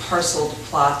into parceled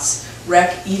plots.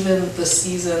 Wreck even the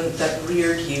season that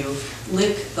reared you.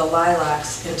 Lick the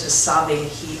lilacs into sobbing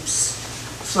heaps.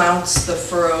 Flounce the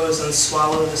furrows and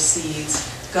swallow the seeds.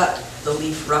 Gut the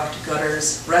leaf-rucked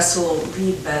gutters. Wrestle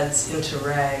reed beds into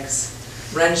rags.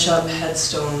 Wrench up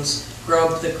headstones.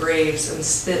 Grub the graves and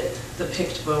spit the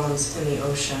picked bones in the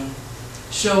ocean.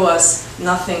 Show us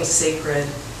nothing sacred,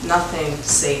 nothing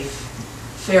safe.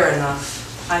 Fair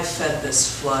enough, I fed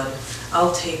this flood.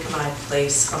 I'll take my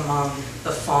place among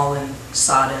the fallen,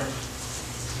 sodden.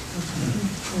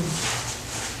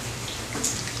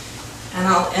 And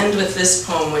I'll end with this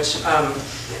poem, which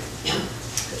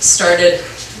started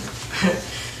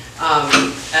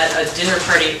at a dinner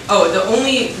party. Oh, the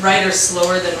only writers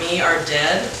slower than me are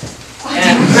dead.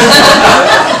 And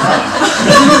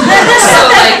so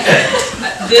like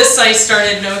this I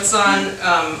started notes on,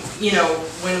 you know,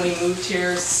 when we moved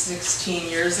here 16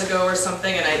 years ago or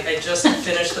something, and I just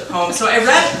finished the poem. So I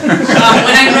read, when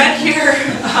I read here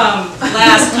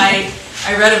last,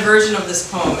 I read a version of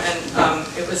this poem, and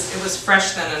it was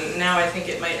fresh then, and now I think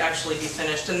it might actually be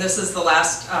finished. And this is the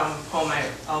last poem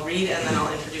I'll read, and then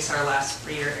I'll introduce our last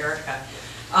reader, Erica.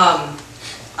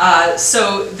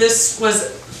 So this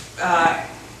was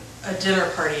a dinner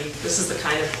party. This is the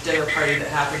kind of dinner party that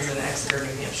happens in Exeter,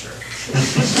 New Hampshire.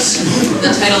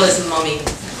 The title is Mummy.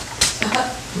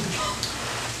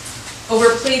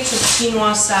 Over plates of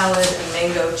quinoa salad and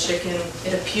mango chicken,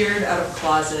 it appeared out of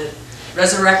closet,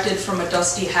 resurrected from a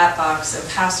dusty hat box and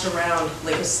passed around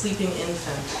like a sleeping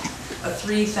infant, a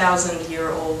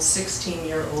 3,000-year-old,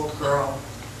 16-year-old girl,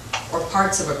 or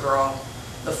parts of a girl,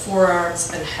 the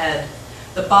forearms and head.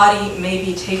 The body may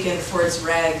be taken for its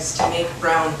rags to make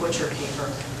brown butcher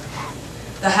paper.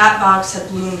 The hat box had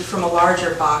bloomed from a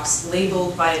larger box,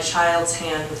 labeled by a child's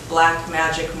hand with black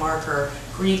magic marker,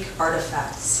 Greek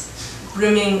artifacts,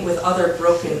 brimming with other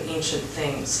broken ancient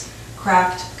things,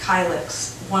 cracked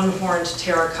kylix, one-horned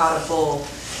terracotta bowl,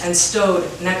 and stowed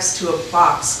next to a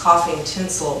box coughing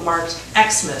tinsel marked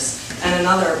Xmas and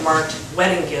another marked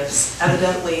wedding gifts,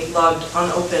 evidently lugged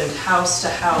unopened house to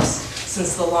house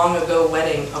since the long-ago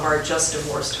wedding of our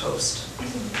just-divorced host.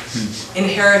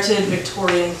 Inherited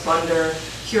Victorian plunder,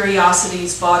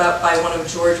 curiosities bought up by one of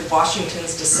George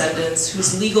Washington's descendants,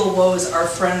 whose legal woes our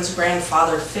friend's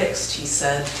grandfather fixed, he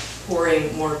said,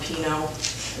 pouring more Pinot.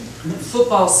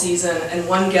 Football season, and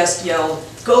one guest yelled,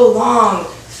 "Go long!"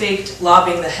 faked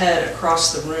lobbing the head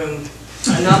across the room.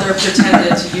 Another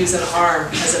pretended to use an arm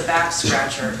as a back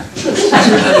scratcher.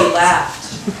 Everybody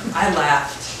laughed. I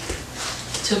laughed.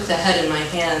 Took the head in my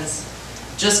hands.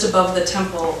 Just above the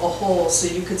temple, a hole so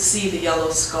you could see the yellow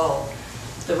skull.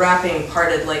 The wrapping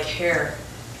parted like hair.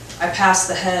 I passed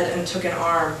the head and took an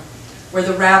arm. Where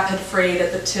the wrap had frayed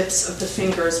at the tips of the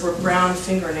fingers were brown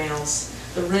fingernails.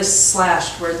 The wrists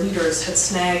slashed where leaders had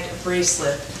snagged a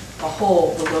bracelet, a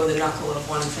hole below the knuckle of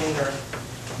one finger.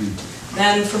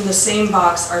 Then from the same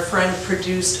box, our friend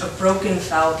produced a broken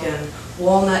falcon,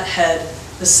 walnut head,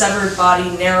 the severed body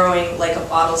narrowing like a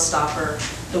bottle stopper,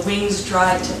 the wings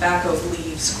dried tobacco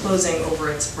leaves closing over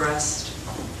its breast.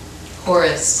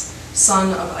 Horus,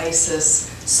 son of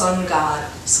Isis, sun god,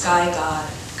 sky god,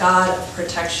 god of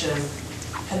protection.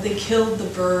 Had they killed the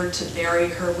bird to bury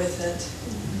her with it?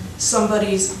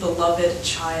 Somebody's beloved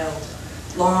child,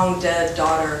 long dead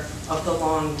daughter of the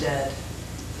long dead.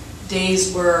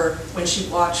 Days were when she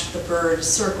watched the bird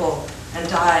circle and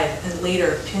dive and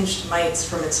later pinched mites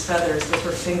from its feathers with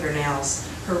her fingernails,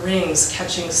 her rings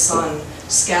catching sun,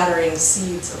 scattering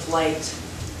seeds of light.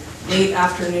 Late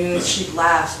afternoons, she'd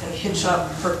laugh and hitch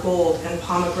up her gold and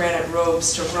pomegranate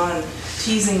robes to run,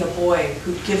 teasing the boy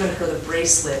who'd given her the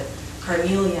bracelet,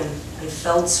 carnelian and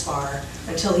feldspar,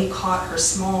 until he caught her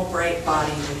small, bright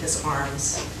body in his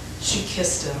arms. She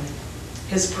kissed him.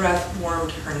 His breath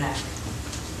warmed her neck.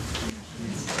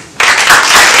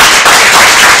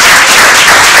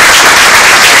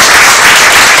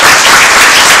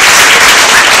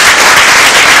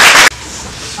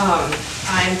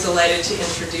 I'm delighted to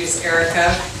introduce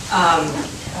Erica.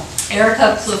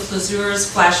 Erica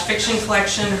Plouffe-Lazure's flash fiction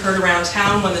collection, Heard Around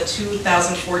Town, won the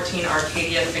 2014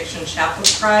 Arcadia Fiction Chapbook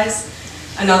Prize.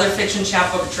 Another fiction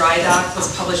chapbook, Dry Dock,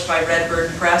 was published by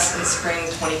Redbird Press in spring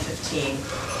 2015.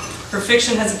 Her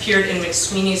fiction has appeared in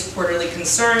McSweeney's Quarterly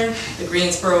Concern, the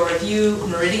Greensboro Review,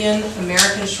 Meridian,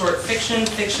 American Short Fiction,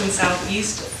 Fiction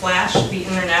Southeast, Flash, the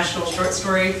International Short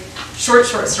Story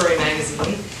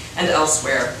Magazine, and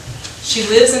elsewhere. She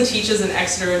lives and teaches in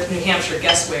Exeter, New Hampshire,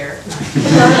 guess where,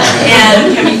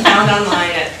 and can be found online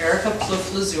at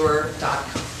ericaplouffe-lazure.com.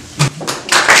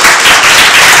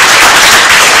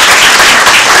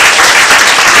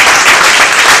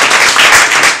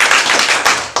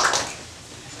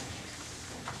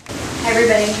 Hi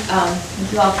everybody,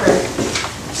 thank you all for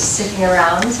sticking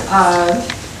around,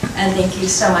 and thank you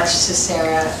so much to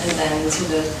Sarah and then to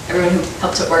everyone who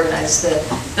helped to organize the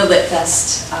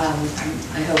LitFest.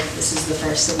 I hope this is the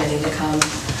first of many to come.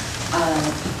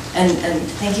 And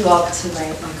thank you all to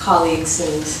my colleagues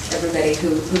and everybody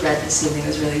who read this evening. It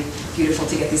was really beautiful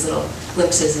to get these little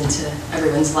glimpses into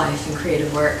everyone's life and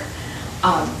creative work.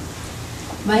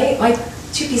 My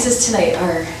two pieces tonight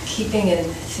are keeping in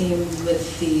theme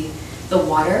with the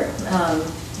water,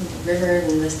 the river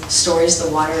and the stories the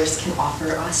waters can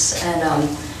offer us, and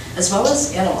as well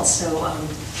as animals. So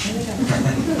here we go.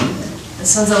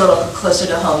 This one's a little closer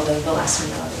to home than the last one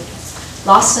that I'll read.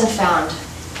 Lost and Found.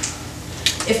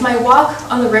 If my walk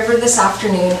on the river this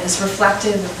afternoon is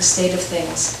reflective of the state of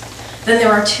things, then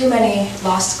there are too many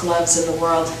lost gloves in the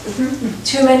world.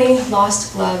 Too many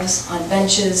lost gloves on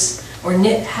benches, or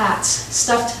knit hats,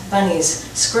 stuffed bunnies,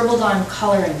 scribbled on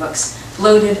coloring books,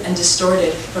 bloated and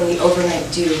distorted from the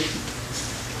overnight dew.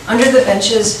 Under the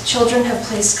benches, children have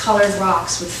placed colored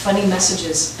rocks with funny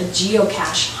messages, a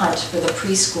geocache hunt for the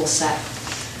preschool set.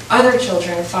 Other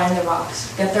children find the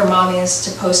rocks, get their mommies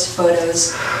to post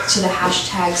photos to the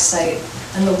hashtag site,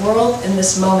 and the world in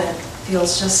this moment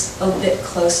feels just a bit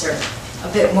closer, a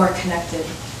bit more connected.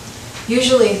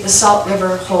 Usually, the Salt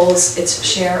River holds its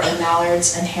share of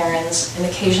mallards and herons, an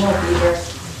occasional beaver,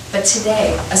 but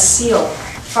today, a seal,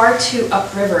 far too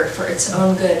upriver for its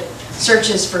own good,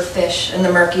 searches for fish in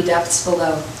the murky depths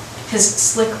below. His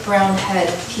slick brown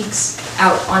head peeks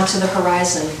out onto the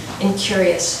horizon,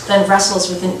 incurious, then wrestles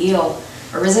with an eel,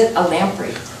 or is it a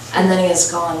lamprey, and then he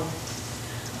is gone.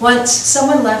 Once,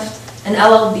 someone left an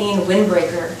LL Bean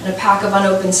windbreaker and a pack of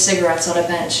unopened cigarettes on a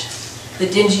bench, the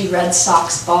dingy Red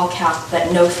Sox ball cap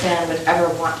that no fan would ever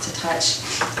want to touch.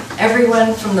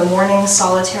 Everyone from the morning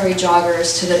solitary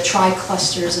joggers to the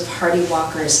tri-clusters of hardy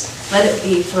walkers let it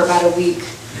be for about a week,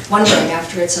 wondering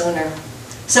after its owner.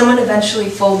 Someone eventually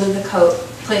folded the coat,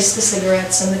 placed the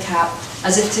cigarettes in the cap,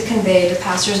 as if to convey to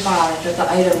passers-by that the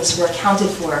items were accounted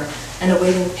for and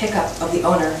awaiting pickup of the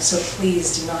owner, so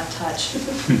please do not touch.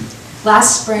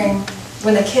 Last spring,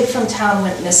 when the kid from town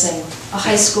went missing, a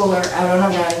high schooler out on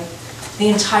a run, the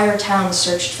entire town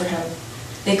searched for him.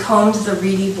 They combed the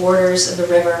reedy borders of the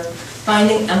river,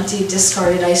 finding empty,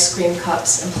 discarded ice cream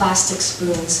cups and plastic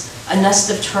spoons, a nest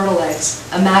of turtle eggs,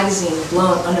 a magazine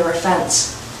blown under a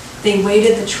fence. They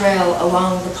waded the trail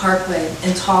along the parkway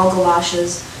in tall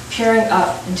galoshes, peering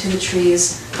up into the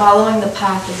trees, following the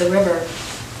path of the river,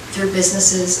 through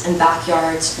businesses and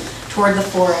backyards, toward the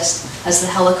forest as the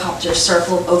helicopter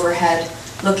circled overhead,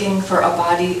 looking for a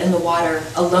body in the water,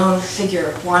 a lone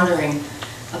figure wandering,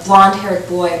 a blonde-haired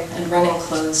boy in running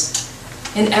clothes.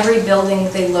 In every building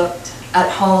they looked, at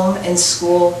home, in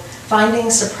school, finding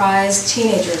surprised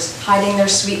teenagers hiding their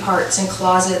sweethearts in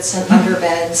closets and under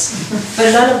beds.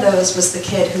 But none of those was the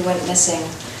kid who went missing,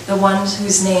 the one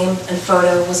whose name and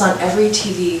photo was on every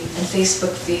TV and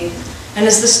Facebook feed. And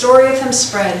as the story of him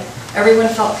spread, everyone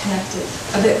felt connected,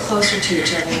 a bit closer to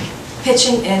each other,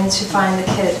 pitching in to find the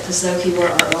kid as though he were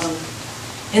our own.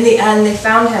 In the end, they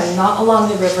found him not along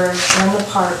the river or in the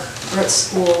park or at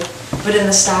school, but in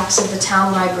the stacks of the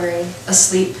town library,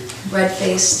 asleep,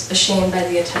 red-faced, ashamed by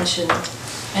the attention.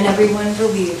 And everyone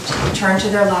relieved returned to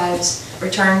their lives,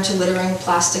 return to littering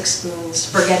plastic spoons,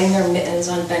 forgetting their mittens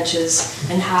on benches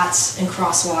and hats in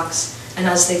crosswalks, and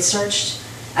as they searched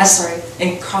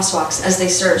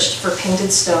for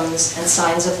painted stones and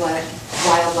signs of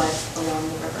wildlife along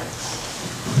the river.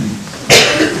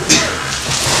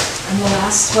 And the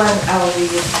last one I'll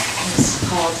read is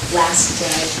called Last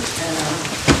Day. And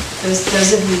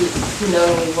those of you who know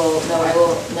me will know I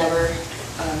will never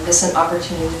miss an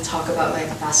opportunity to talk about my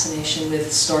fascination with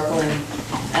snorkeling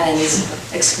and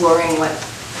exploring what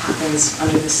happens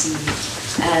under the sea.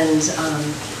 And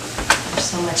there's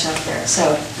so much out there.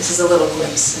 So this is a little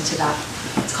glimpse into that.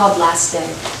 It's called Last Day.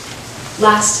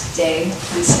 Last day,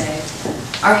 we say.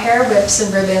 Our hair whips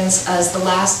and ribbons as the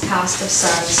last cast of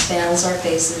sun spans our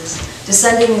faces,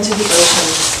 descending into the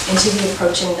ocean, into the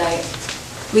approaching night.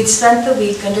 We'd spent the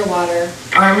week underwater,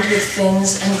 armed with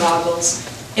fins and goggles,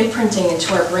 imprinting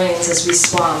into our brains as we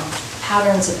swam,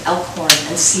 patterns of elkhorn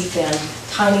and sea fan,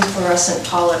 tiny fluorescent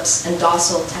polyps and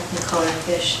docile technicolor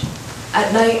fish.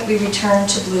 At night, we return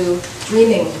to blue,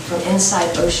 dreaming from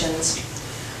inside oceans.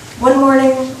 One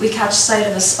morning, we catch sight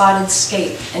of a spotted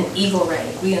skate, an eagle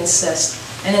ray, we insist,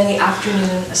 and in the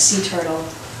afternoon, a sea turtle.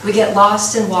 We get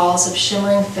lost in walls of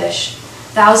shimmering fish,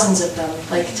 thousands of them,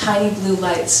 like tiny blue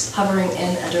lights hovering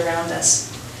in and around us.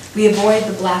 We avoid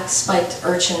the black spiked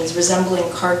urchins resembling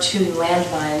cartoon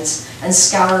landmines and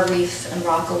scour reef and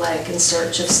rock alike in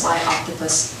search of sly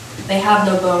octopus. They have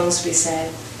no bones, we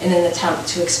say, in an attempt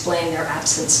to explain their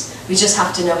absence. We just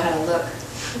have to know how to look.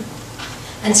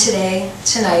 And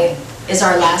tonight, is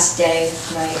our last day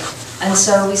night. And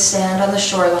so we stand on the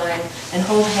shoreline and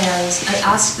hold hands and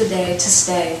ask the day to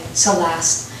stay, to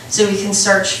last, so we can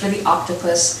search for the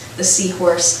octopus, the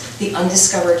seahorse, the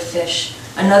undiscovered fish,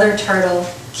 another turtle,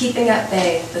 keeping at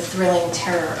bay the thrilling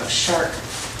terror of shark.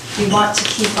 We want to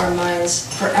keep our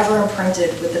minds forever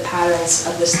imprinted with the patterns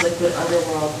of this liquid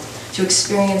underworld, to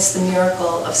experience the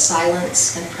miracle of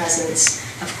silence and presence,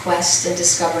 of quest and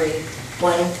discovery,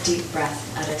 one deep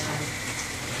breath at a time.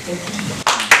 Thank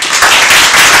you.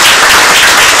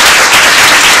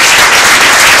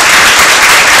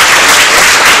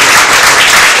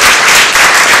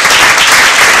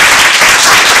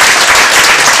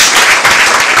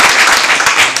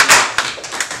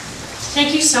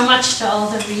 Thank you so much to all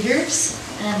the readers,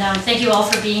 and thank you all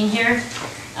for being here.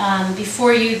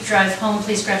 Before you drive home,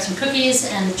 please grab some cookies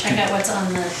and check out what's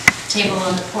on the table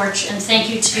on the porch. And thank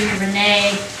you to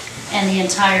Renee and the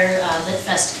entire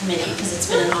LitFest committee, because it's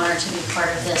been an honor to be part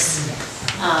of this.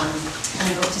 And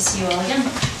I hope to see you all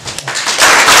again.